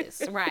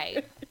is?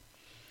 Right.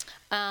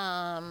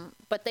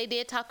 But they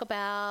did talk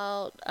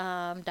about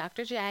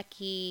Dr.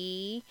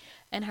 Jackie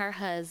and her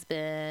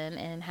husband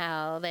and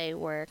how they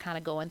were kind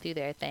of going through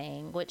their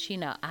thing, which, you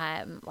know,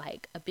 I'm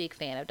like a big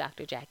fan of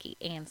Dr. Jackie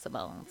and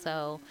Simone.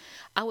 So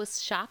I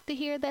was shocked to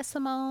hear that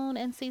Simone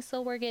and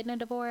Cecil were getting a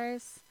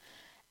divorce.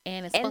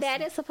 And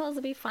that is supposed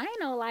to be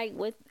final, like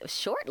with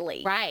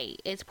shortly.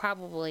 Right. It's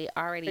probably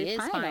already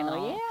is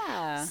final.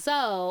 Yeah.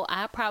 So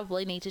I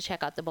probably need to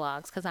check out the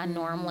blogs because I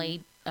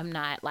normally am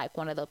not like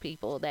one of the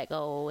people that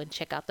go and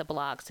check out the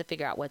blogs to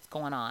figure out what's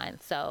going on.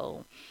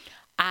 So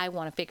I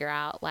want to figure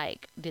out,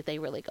 like, did they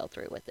really go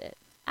through with it?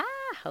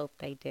 I hope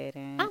they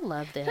didn't. I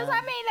love them. Because,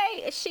 I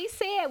mean, she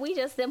said we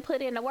just didn't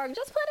put in the work.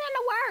 Just put in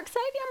the work.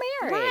 Save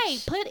your marriage.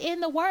 Right. Put in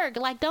the work.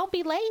 Like, don't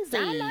be lazy.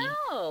 I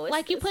know.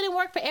 Like, you put in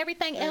work for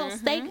everything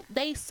else.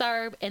 They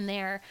serve and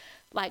they're,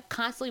 like,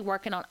 constantly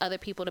working on other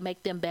people to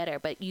make them better,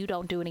 but you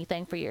don't do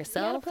anything for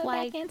yourself. You gotta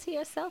put back into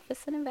yourself.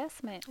 It's an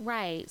investment.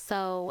 Right.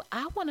 So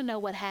I want to know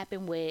what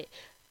happened with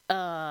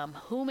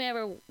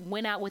whomever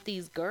went out with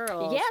these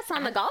girls. Yes,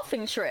 on the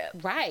golfing trip.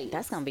 Right.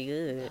 That's gonna be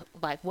good.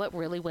 Like, what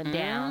really went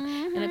down.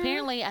 And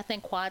apparently I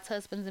think Quad's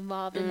husband's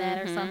involved in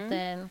that or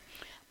something.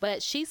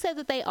 But she said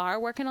that they are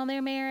working on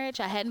their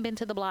marriage. I hadn't been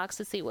to the blogs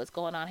to see what's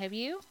going on. Have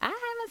you? I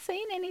haven't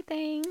seen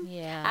anything.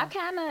 Yeah. I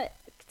kind of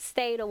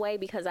stayed away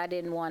because I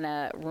didn't want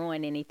to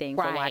ruin anything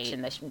for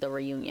watching the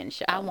reunion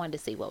show. I wanted to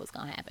see what was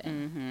going to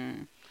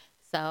happen.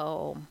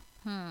 So,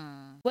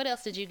 what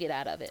else did you get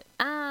out of it?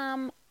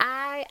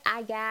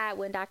 I got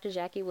when Dr.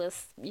 Jackie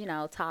was, you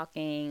know,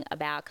 talking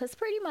about, because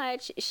pretty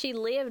much she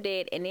lived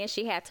it and then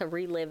she had to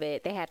relive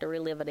it. They had to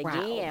relive it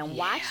again,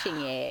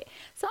 watching it.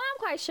 So I'm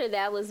quite sure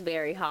that was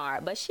very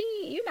hard. But she,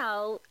 you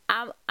know,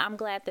 I'm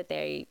glad that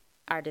they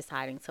are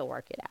deciding to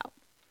work it out.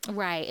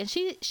 Right. And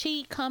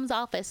she comes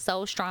off as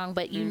so strong,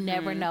 but you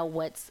never know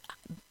what's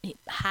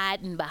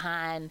hiding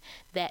behind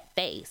that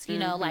face. You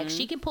know, like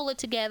she can pull it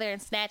together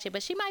and snatch it,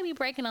 but she might be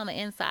breaking on the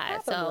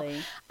inside. Probably.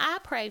 So I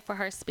pray for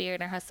her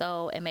spirit and her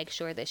soul and make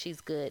sure that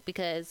she's good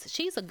because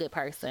she's a good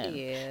person.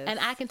 She is. And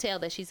I can tell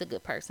that she's a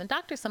good person.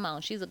 Dr.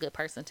 Simone, she's a good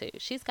person too.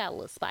 She's got a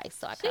little spice,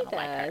 so I kind of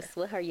like her.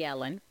 With her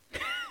yelling.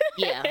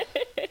 Yeah.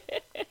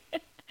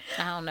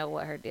 I don't know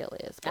what her deal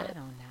is. But I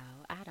don't know.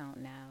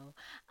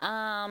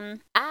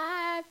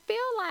 I feel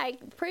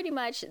like pretty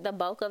much the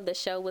bulk of the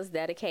show was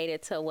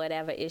dedicated to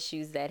whatever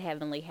issues that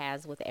Heavenly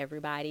has with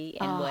everybody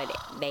and what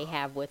they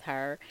have with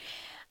her.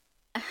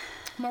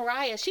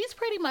 Mariah, she's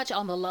pretty much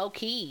on the low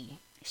key.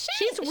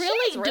 She's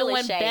really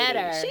doing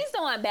better. She's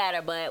doing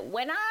better, but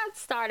when I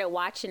started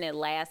watching it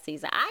last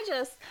season,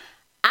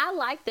 I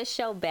liked the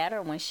show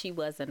better when she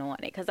wasn't on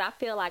it because I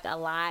feel like a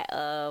lot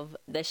of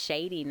the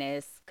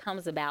shadiness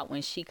comes about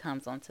when she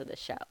comes onto the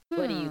show.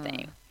 What do you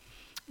think?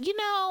 You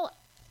know,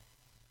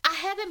 I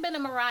haven't been a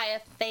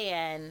Mariah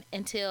fan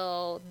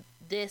until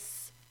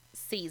this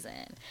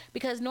season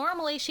because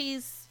normally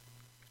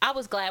I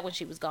was glad when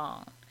she was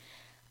gone.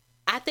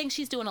 I think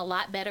she's doing a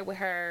lot better with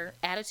her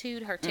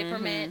attitude, her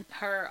temperament,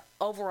 her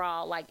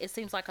overall, like, it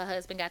seems like her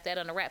husband got that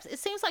on the wraps. It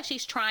seems like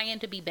she's trying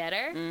to be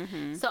better.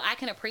 So I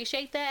can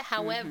appreciate that.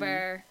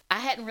 However, I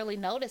hadn't really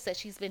noticed that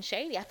she's been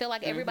shady. I feel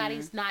like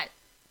everybody's not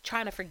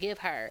trying to forgive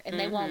her and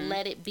they won't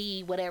let it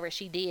be whatever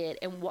she did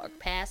and work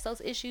past those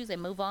issues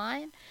and move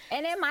on.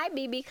 And it might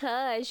be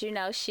because, you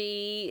know,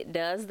 she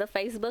does the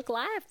Facebook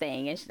Live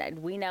thing and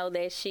we know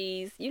that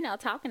she's, you know,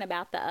 talking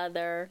about the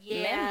other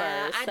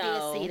members. I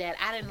did see that.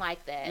 I didn't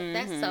like that.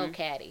 That's so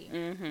catty.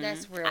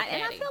 That's real catty.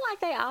 And I feel like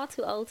they all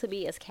too old to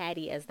be as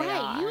catty as they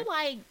are. You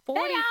like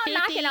 40, they all 50.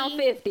 knocking on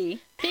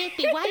 50.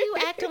 50. Why you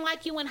acting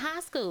like you in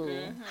high school?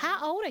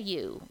 How old are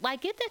you?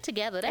 Like, get that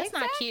together. That's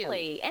not cute.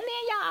 And then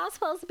y'all all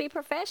supposed to be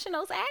professionals.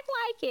 Act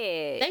like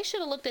it. They should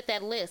have looked at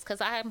that list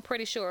because I'm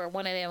pretty sure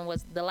one of them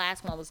was the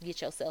last one was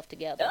get yourself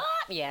together.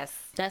 Yes.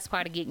 That's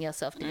part of getting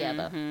yourself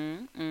together.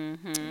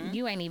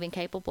 You ain't even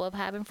capable of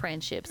having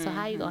friendships. So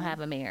how you going to have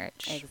a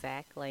marriage?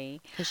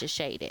 Exactly. It's just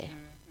shady.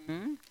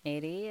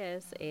 It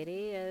is. It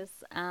is.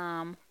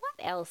 What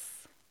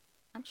else?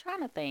 I'm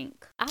trying to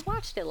think. I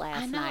watched it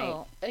last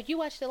night. You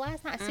watched it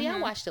last night? See, I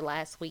watched it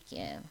last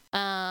weekend.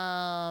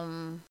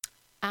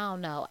 I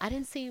don't know. I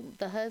didn't see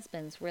the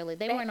husbands really.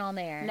 They weren't on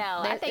there. No,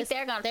 I think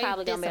they're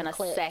probably gonna be in a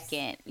clips.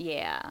 second.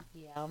 Yeah.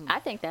 I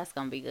think that's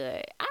gonna be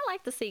good. I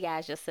like to see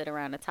guys just sit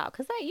around and talk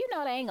because you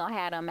know they ain't gonna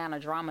have the amount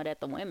of drama that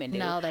the women do.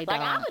 No, they don't.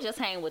 Like I would just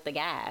hang with the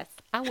guys.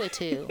 I would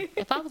too.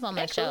 If I was on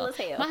that show, cool as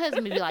hell. My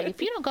husband would be like,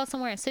 "If you don't go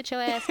somewhere and sit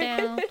your ass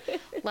down,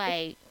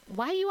 like,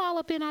 why you all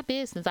up in our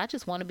business? I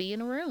just want to be in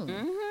the room.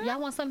 Y'all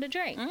want something to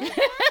drink."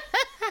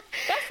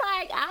 That's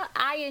like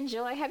I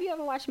enjoy. Have you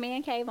ever watched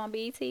Man Cave on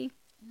BET?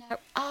 No.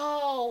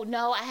 Oh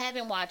no, I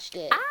haven't watched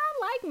it. I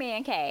like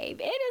Man Cave.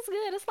 It is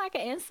good. It's like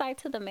an insight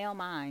to the male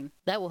mind.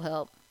 That will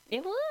help.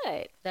 It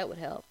would. That would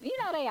help. You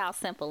know they all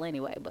simple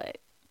anyway, but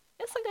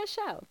it's a good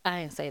show.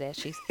 I didn't say that.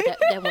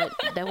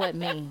 That wasn't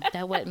me.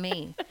 That wasn't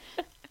me.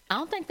 I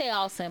don't think they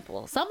all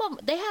simple. Some of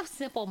them, they have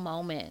simple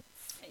moments.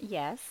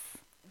 Yes.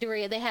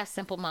 Doria, they have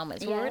simple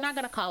moments. Yes. We're not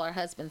gonna call our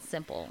husband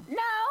simple. No,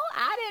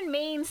 I didn't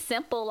mean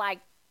simple like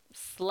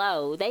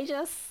slow. They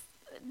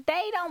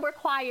don't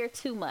require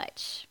too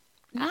much.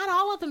 Not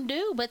all of them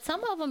do, but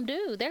some of them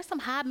do. There's some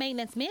high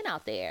maintenance men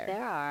out there.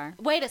 There are.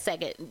 Wait a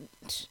second.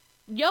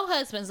 Your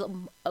husband's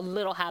a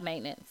little high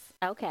maintenance.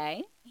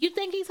 Okay. You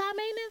think he's high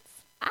maintenance?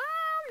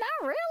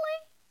 Not really.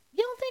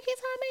 You don't think he's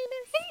high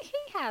maintenance?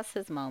 He has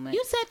his moments.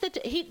 You said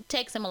that he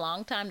takes him a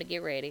long time to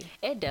get ready.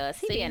 It does.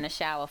 He See? be in the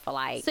shower for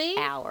like See?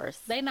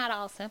 hours. They not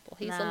all simple.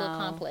 He's a little No.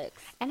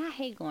 complex. And I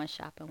hate going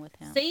shopping with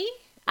him. See?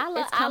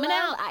 It's coming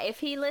out. If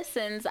he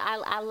listens,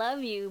 I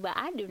love you, but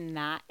I do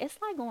not. It's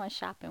like going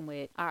shopping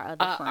with our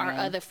other friend. Our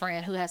other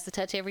friend who has to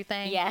touch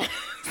everything. Yes.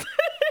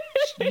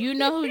 You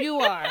know who you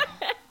are.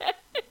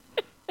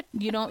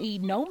 You don't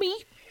eat no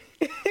meat.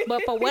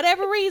 But for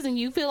whatever reason,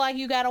 you feel like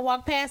you got to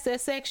walk past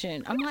that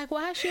section. I'm like,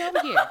 why is she over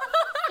here?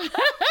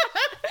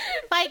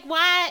 Like,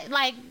 why?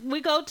 Like,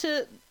 we go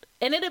to,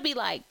 and it'll be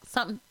like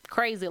something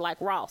crazy like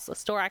Ross, a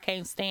store I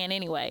can't stand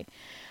anyway.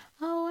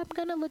 Oh, I'm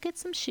going to look at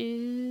some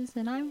shoes.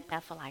 And I'm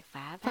That for like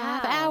 5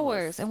 5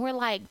 hours. And we're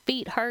like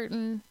feet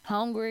hurting,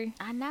 hungry.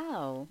 I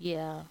know.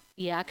 Yeah.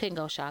 Yeah, I couldn't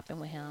go shopping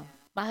with him.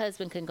 My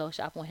husband couldn't go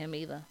shopping with him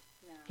either.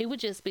 No. He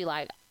would just be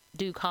like,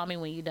 dude, call me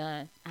when you're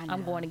done.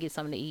 I'm going to get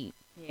something to eat.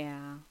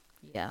 Yeah.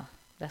 Yeah,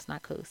 that's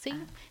not cool. See,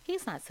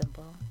 he's not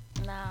simple.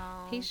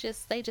 No.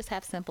 They just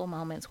have simple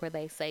moments where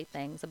they say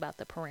things about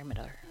the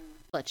perimeter.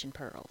 Clutching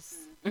pearls.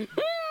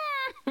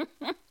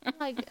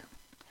 Like,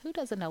 who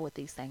doesn't know what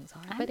these things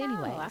are? But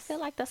anyway, I feel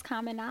like that's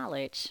common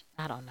knowledge.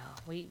 I don't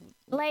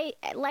know.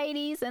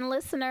 Ladies and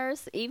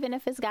listeners, even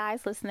if it's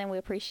guys listening, we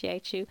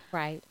appreciate you.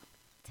 Right.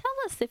 Tell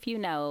us if you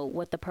know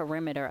what the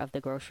perimeter of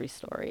the grocery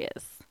store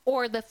is.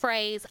 Or the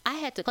phrase, I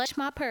had to clutch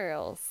my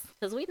pearls.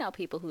 Because we know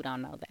people who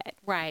don't know that.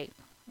 Right.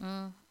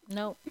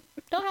 Nope.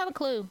 Don't have a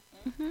clue.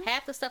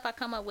 Half the stuff I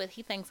come up with,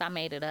 he thinks I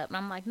made it up. And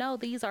I'm like, no,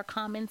 these are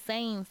common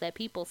sayings that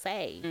people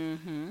say.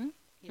 Mm-hmm.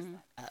 He's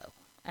like, oh,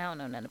 I don't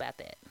know nothing about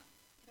that.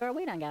 Girl,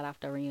 we done got off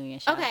the reunion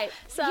show. Okay.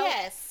 So,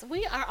 yes,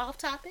 we are off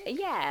topic.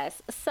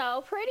 Yes.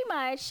 So pretty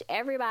much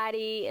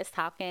everybody is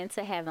talking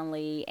to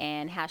Heavenly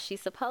and how she's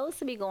supposed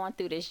to be going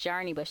through this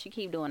journey, but she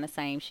keep doing the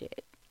same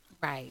shit.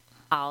 Right.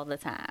 All the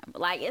time.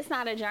 Like, it's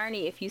not a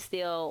journey if you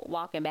still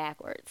walking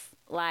backwards.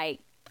 Like,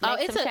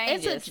 it's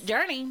a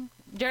journey.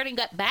 Journey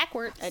got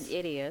backwards.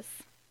 It is.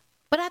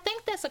 But I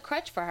think that's a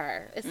crutch for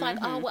her. It's like,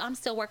 oh, well, I'm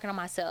still working on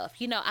myself.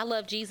 You know, I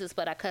love Jesus,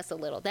 but I cuss a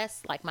little.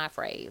 That's like my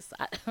phrase,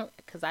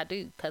 because I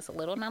do cuss a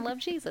little and I love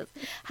Jesus.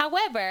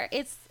 However,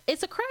 it's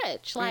a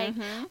crutch. Like,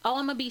 oh,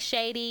 I'm gonna be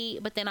shady,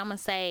 but then I'm gonna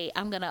say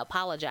I'm gonna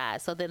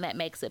apologize. So then that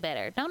makes it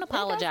better. Don't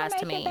apologize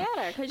to me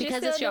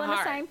because it's your doing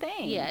heart. The same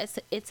thing. Yeah,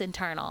 it's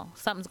internal.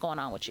 Something's going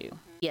on with you.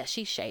 Yeah,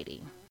 she's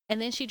shady.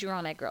 And then she drew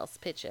on that girl's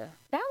picture.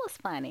 That was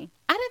funny.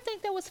 I didn't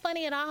think that was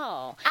funny at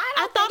all.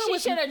 I thought she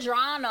should have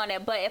drawn on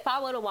it, but if I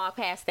would have walked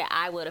past it,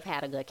 I would have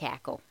had a good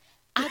cackle.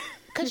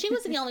 Because she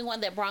was the only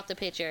one that brought the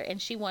picture,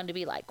 and she wanted to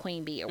be like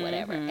Queen Bee or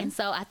whatever. And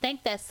so I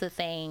think that's the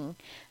thing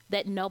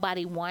that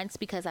nobody wants,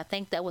 because I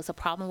think that was a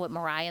problem with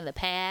Mariah in the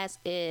past,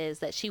 is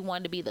that she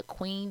wanted to be the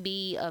Queen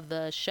Bee of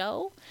the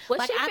show. Well,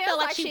 like, she feels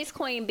like she's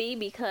Queen Bee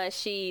because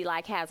she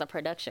like has a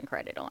production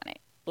credit on it.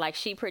 Like,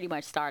 she pretty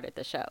much started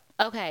the show.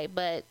 Okay,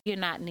 but you're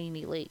not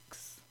Nene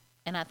Leakes.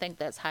 And I think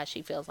that's how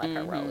she feels like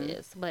her role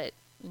is. But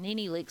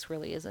Nene Leakes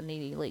really isn't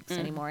Nene Leakes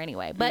anymore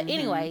anyway. But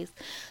anyways,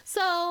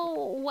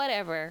 so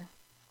whatever.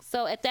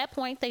 So at that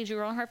point, they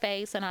drew on her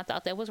face, and I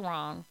thought that was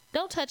wrong.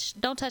 Don't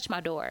touch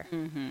my door.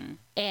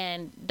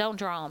 And don't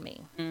draw on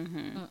me.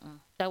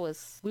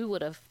 We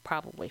would have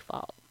probably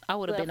fought. I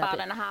would have been up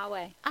in the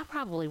hallway. I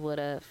probably would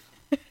have.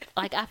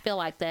 Like, I feel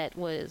like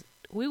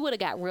we would have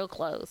got real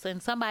close,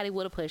 and somebody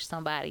would have pushed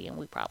somebody, and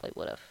we probably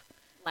would have.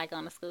 Like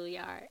on the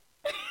schoolyard.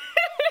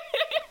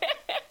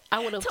 I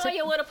would have.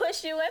 Toya would have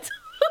pushed you into.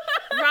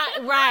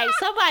 Right.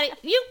 Somebody,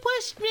 you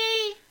pushed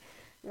me.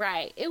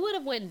 Right. It would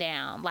have went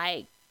down.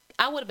 Like,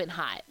 I would have been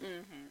hot.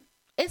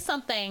 It's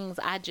some things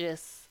I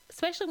just,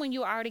 especially when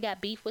you already got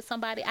beef with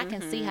somebody, I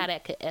can see how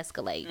that could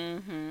escalate.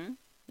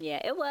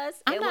 Yeah, it was.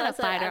 I'm not a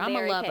fighter. I'm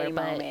a lover,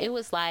 but moment. it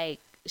was like,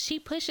 she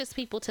pushes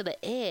people to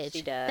the edge.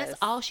 She does. That's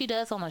all she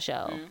does on the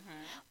show.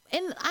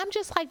 And I'm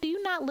just like, do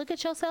you not look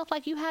at yourself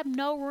like you have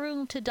no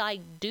room to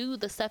like do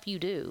the stuff you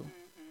do?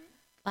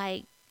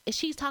 Like, if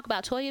she's talking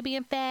about Toya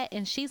being fat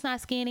and she's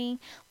not skinny,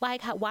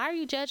 like, why are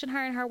you judging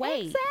her in her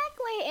weight?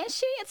 Exactly. And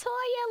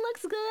Toya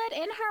looks good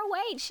in her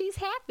weight. She's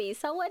happy.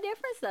 So what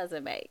difference does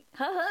it make?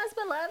 Her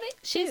husband love it.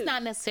 She's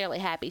not necessarily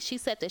happy. She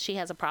said that she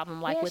has a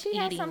problem with eating.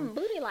 Yeah, she has some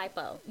booty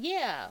lipo.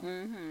 Yeah.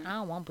 I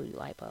don't want booty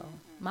lipo.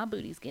 My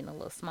booty's getting a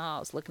little small. I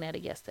was looking at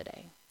it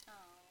yesterday.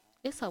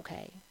 It's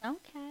okay.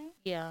 Okay.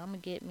 Yeah, I'm gonna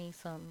get me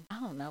some.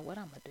 I don't know what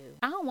I'm gonna do.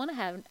 I don't want to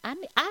have.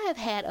 I have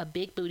had a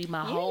big booty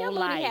my whole your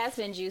life. booty has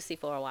been juicy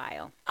for a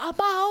while. My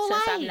whole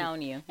Since life. I've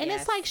known you. And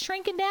yes. it's like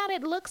shrinking down.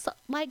 It looks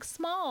like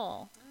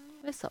small.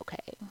 It's okay.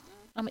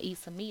 I'm gonna eat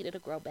some meat. It'll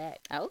grow back.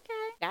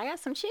 Okay. I got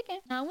some chicken.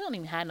 No, we don't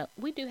even have no.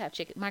 We do have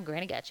chicken. My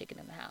granny got chicken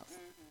in the house.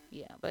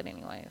 Yeah, but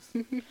anyways,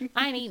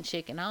 I ain't eating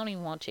chicken. I don't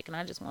even want chicken.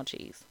 I just want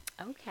cheese.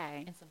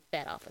 Okay. And some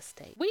fat off a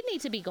steak. We need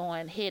to be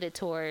headed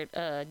toward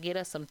get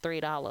us some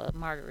 $3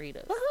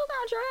 margaritas. But who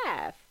gonna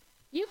drive?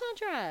 You gonna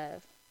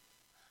drive?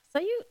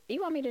 So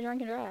you want me to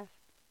drink and drive?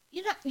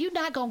 You're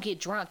not gonna get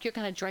drunk. You're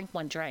gonna drink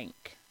one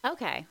drink.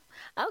 Okay.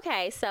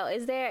 Okay. So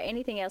is there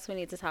anything else we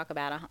need to talk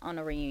about on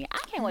the reunion? I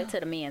can't wait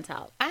till the men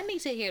talk. I need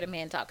to hear the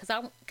men talk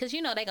because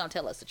you know they gonna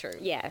tell us the truth.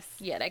 Yes.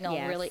 Yeah, they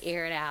gonna really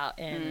air it out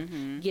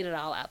and get it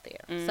all out there.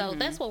 So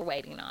that's what we're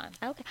waiting on.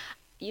 Okay.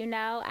 You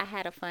know, I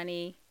had a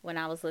funny when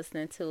I was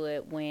listening to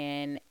it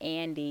when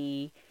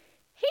Andy,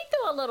 he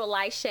threw a little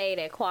light shade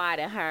at Quad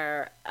in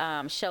her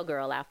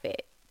showgirl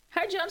outfit.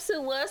 Her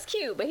jumpsuit was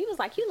cute, but he was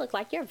like, "You look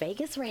like you're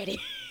Vegas ready."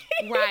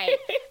 Right.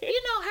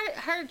 You know,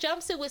 her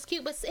jumpsuit was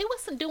cute, but it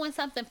was doing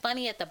something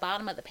funny at the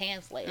bottom of the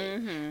pants leg.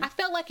 I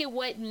felt like it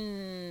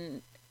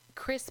wasn't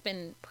crisp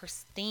and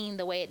pristine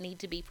the way it needed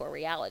to be for a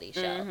reality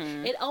show.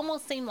 It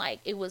almost seemed like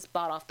it was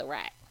bought off the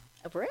rack.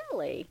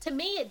 Really? To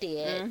me, it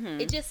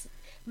did. It just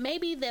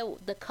maybe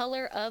the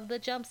color of the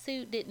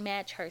jumpsuit didn't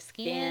match her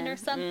skin or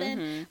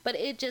something, but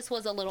it just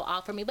was a little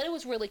off for me. But it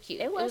was really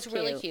cute. It was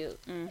really cute,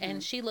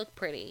 and she looked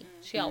pretty.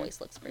 She always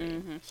looks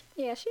pretty.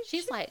 Yeah,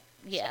 she's like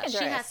she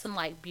has some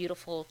like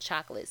beautiful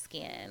chocolate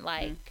skin.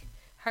 Like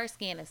her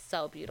skin is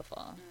so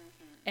beautiful.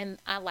 And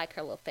I like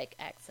her little fake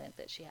accent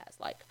that she has.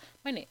 Like,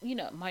 my name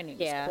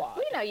is Quad.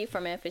 We know you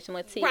from Memphis and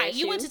went to TSU. Right,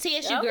 you went to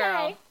TSU,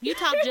 girl. You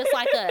talk just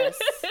like us.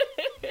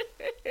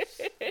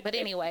 But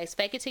anyways,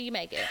 fake it till you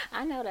make it.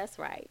 I know that's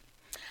right.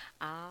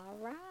 All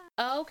right.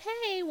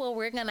 Okay, well,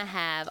 we're going to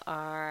have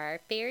our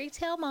fairy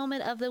tale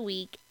moment of the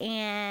week.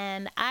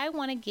 And I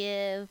want to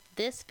give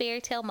this fairy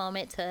tale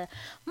moment to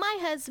my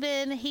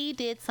husband. He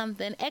did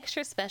something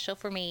extra special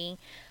for me.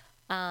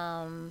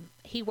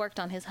 He worked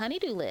on his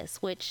honeydew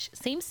list, which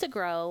seems to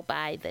grow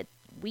by the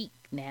week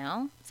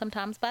now,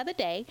 sometimes by the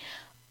day.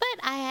 But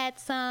I had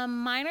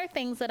some minor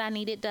things that I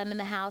needed done in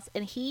the house,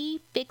 and he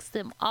fixed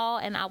them all,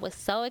 and I was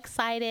so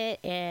excited,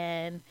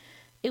 and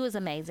it was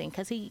amazing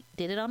because he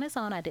did it on his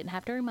own. I didn't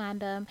have to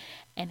remind him,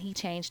 and he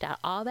changed out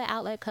all the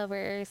outlet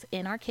covers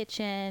in our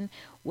kitchen,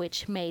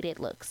 which made it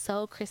look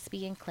so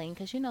crispy and clean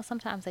because,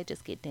 sometimes they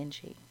just get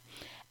dingy.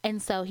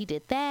 And so he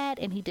did that,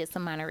 and he did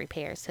some minor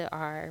repairs to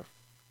our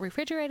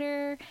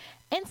refrigerator,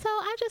 and so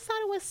I just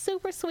thought it was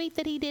super sweet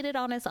that he did it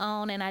on his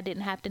own and I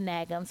didn't have to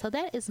nag him. So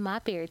that is my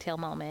fairy tale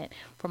moment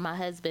for my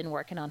husband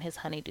working on his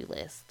honeydew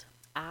list.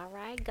 All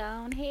right, go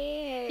on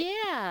ahead.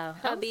 Yeah,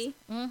 hubby.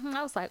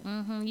 I was like,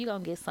 you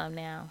gonna get some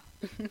now.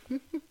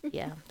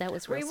 Yeah, that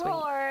was real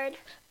Reward.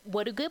 Sweet.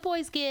 What do good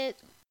boys get?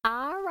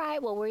 All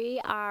right, well,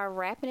 we are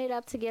wrapping it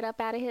up to get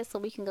up out of here so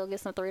we can go get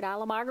some $3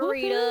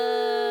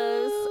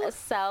 margaritas. Woo-hoo.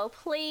 So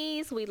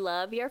please, we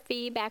love your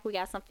feedback. We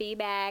got some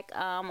feedback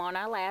on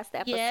our last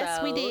episode.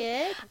 Yes, we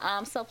did.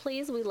 So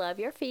please, we love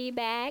your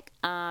feedback.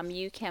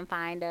 You can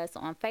find us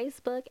on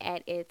Facebook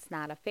at It's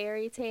Not a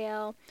Fairy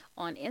Tale,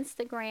 on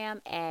Instagram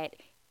at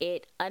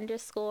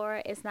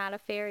 _It's Not a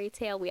Fairy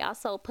Tale. We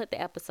also put the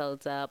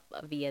episodes up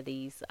via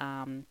these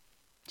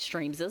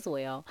streams as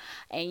well,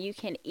 and you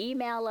can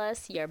email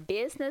us your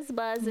business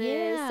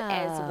buzzes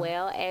as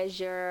well as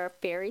your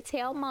fairy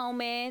tale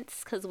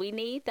moments because we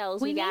need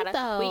those. We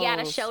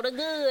gotta show the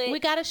good. We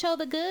gotta show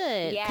the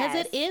good because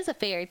Yes. it is a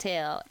fairy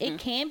tale. It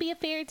can be a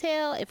fairy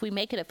tale if we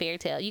make it a fairy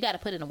tale. You gotta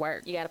put in the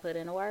work. You gotta put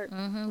in the work.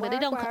 But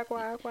it don't work.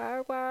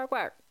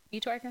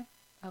 You twerking?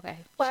 Okay.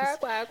 Work.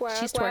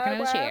 She's twerking in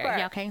the chair.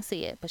 Y'all can't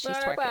see it, but she's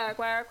twerking.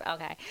 Work.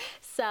 Okay.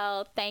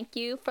 So thank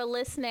you for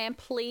listening.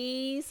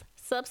 Please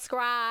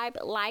subscribe,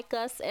 like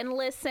us, and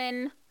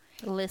listen.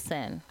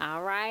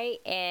 All right.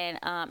 And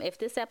if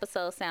this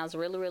episode sounds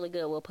really, really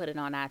good, we'll put it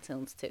on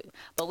iTunes too.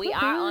 But we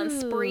are on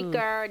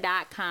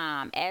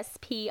Spreaker.com.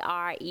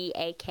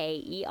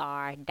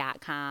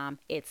 Spreaker.com.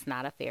 It's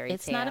Not a Fairy Tale.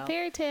 It's Not a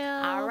Fairy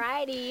Tale. All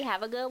righty.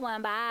 Have a good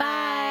one. Bye.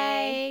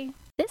 Bye.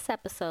 This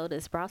episode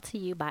is brought to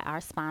you by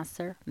our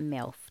sponsor,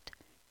 MILFed.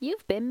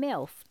 You've been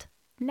MILFed.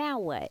 Now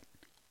what?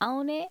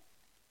 Own it,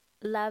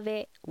 love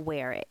it,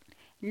 wear it.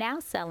 Now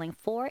selling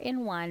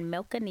 4-in-1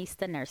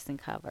 Milkanista nursing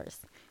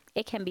covers.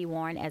 It can be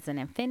worn as an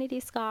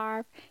infinity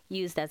scarf,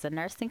 used as a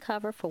nursing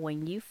cover for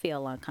when you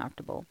feel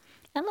uncomfortable.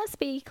 And let's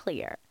be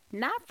clear,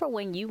 not for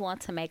when you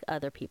want to make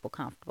other people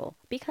comfortable,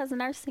 because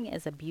nursing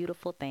is a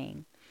beautiful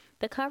thing.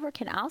 The cover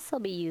can also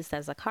be used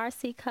as a car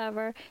seat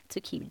cover to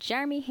keep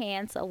germy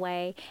hands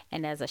away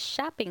and as a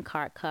shopping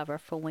cart cover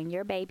for when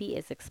your baby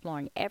is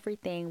exploring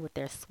everything with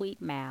their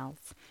sweet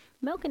mouths.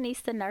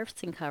 Milkanista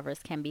nursing covers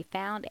can be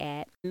found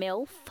at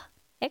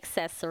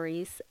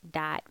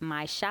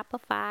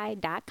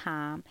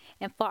milfaccessories.myshopify.com,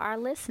 and for our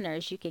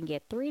listeners, you can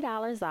get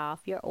 $3 off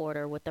your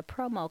order with the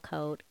promo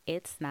code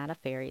It's Not a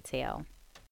Fairy Tale.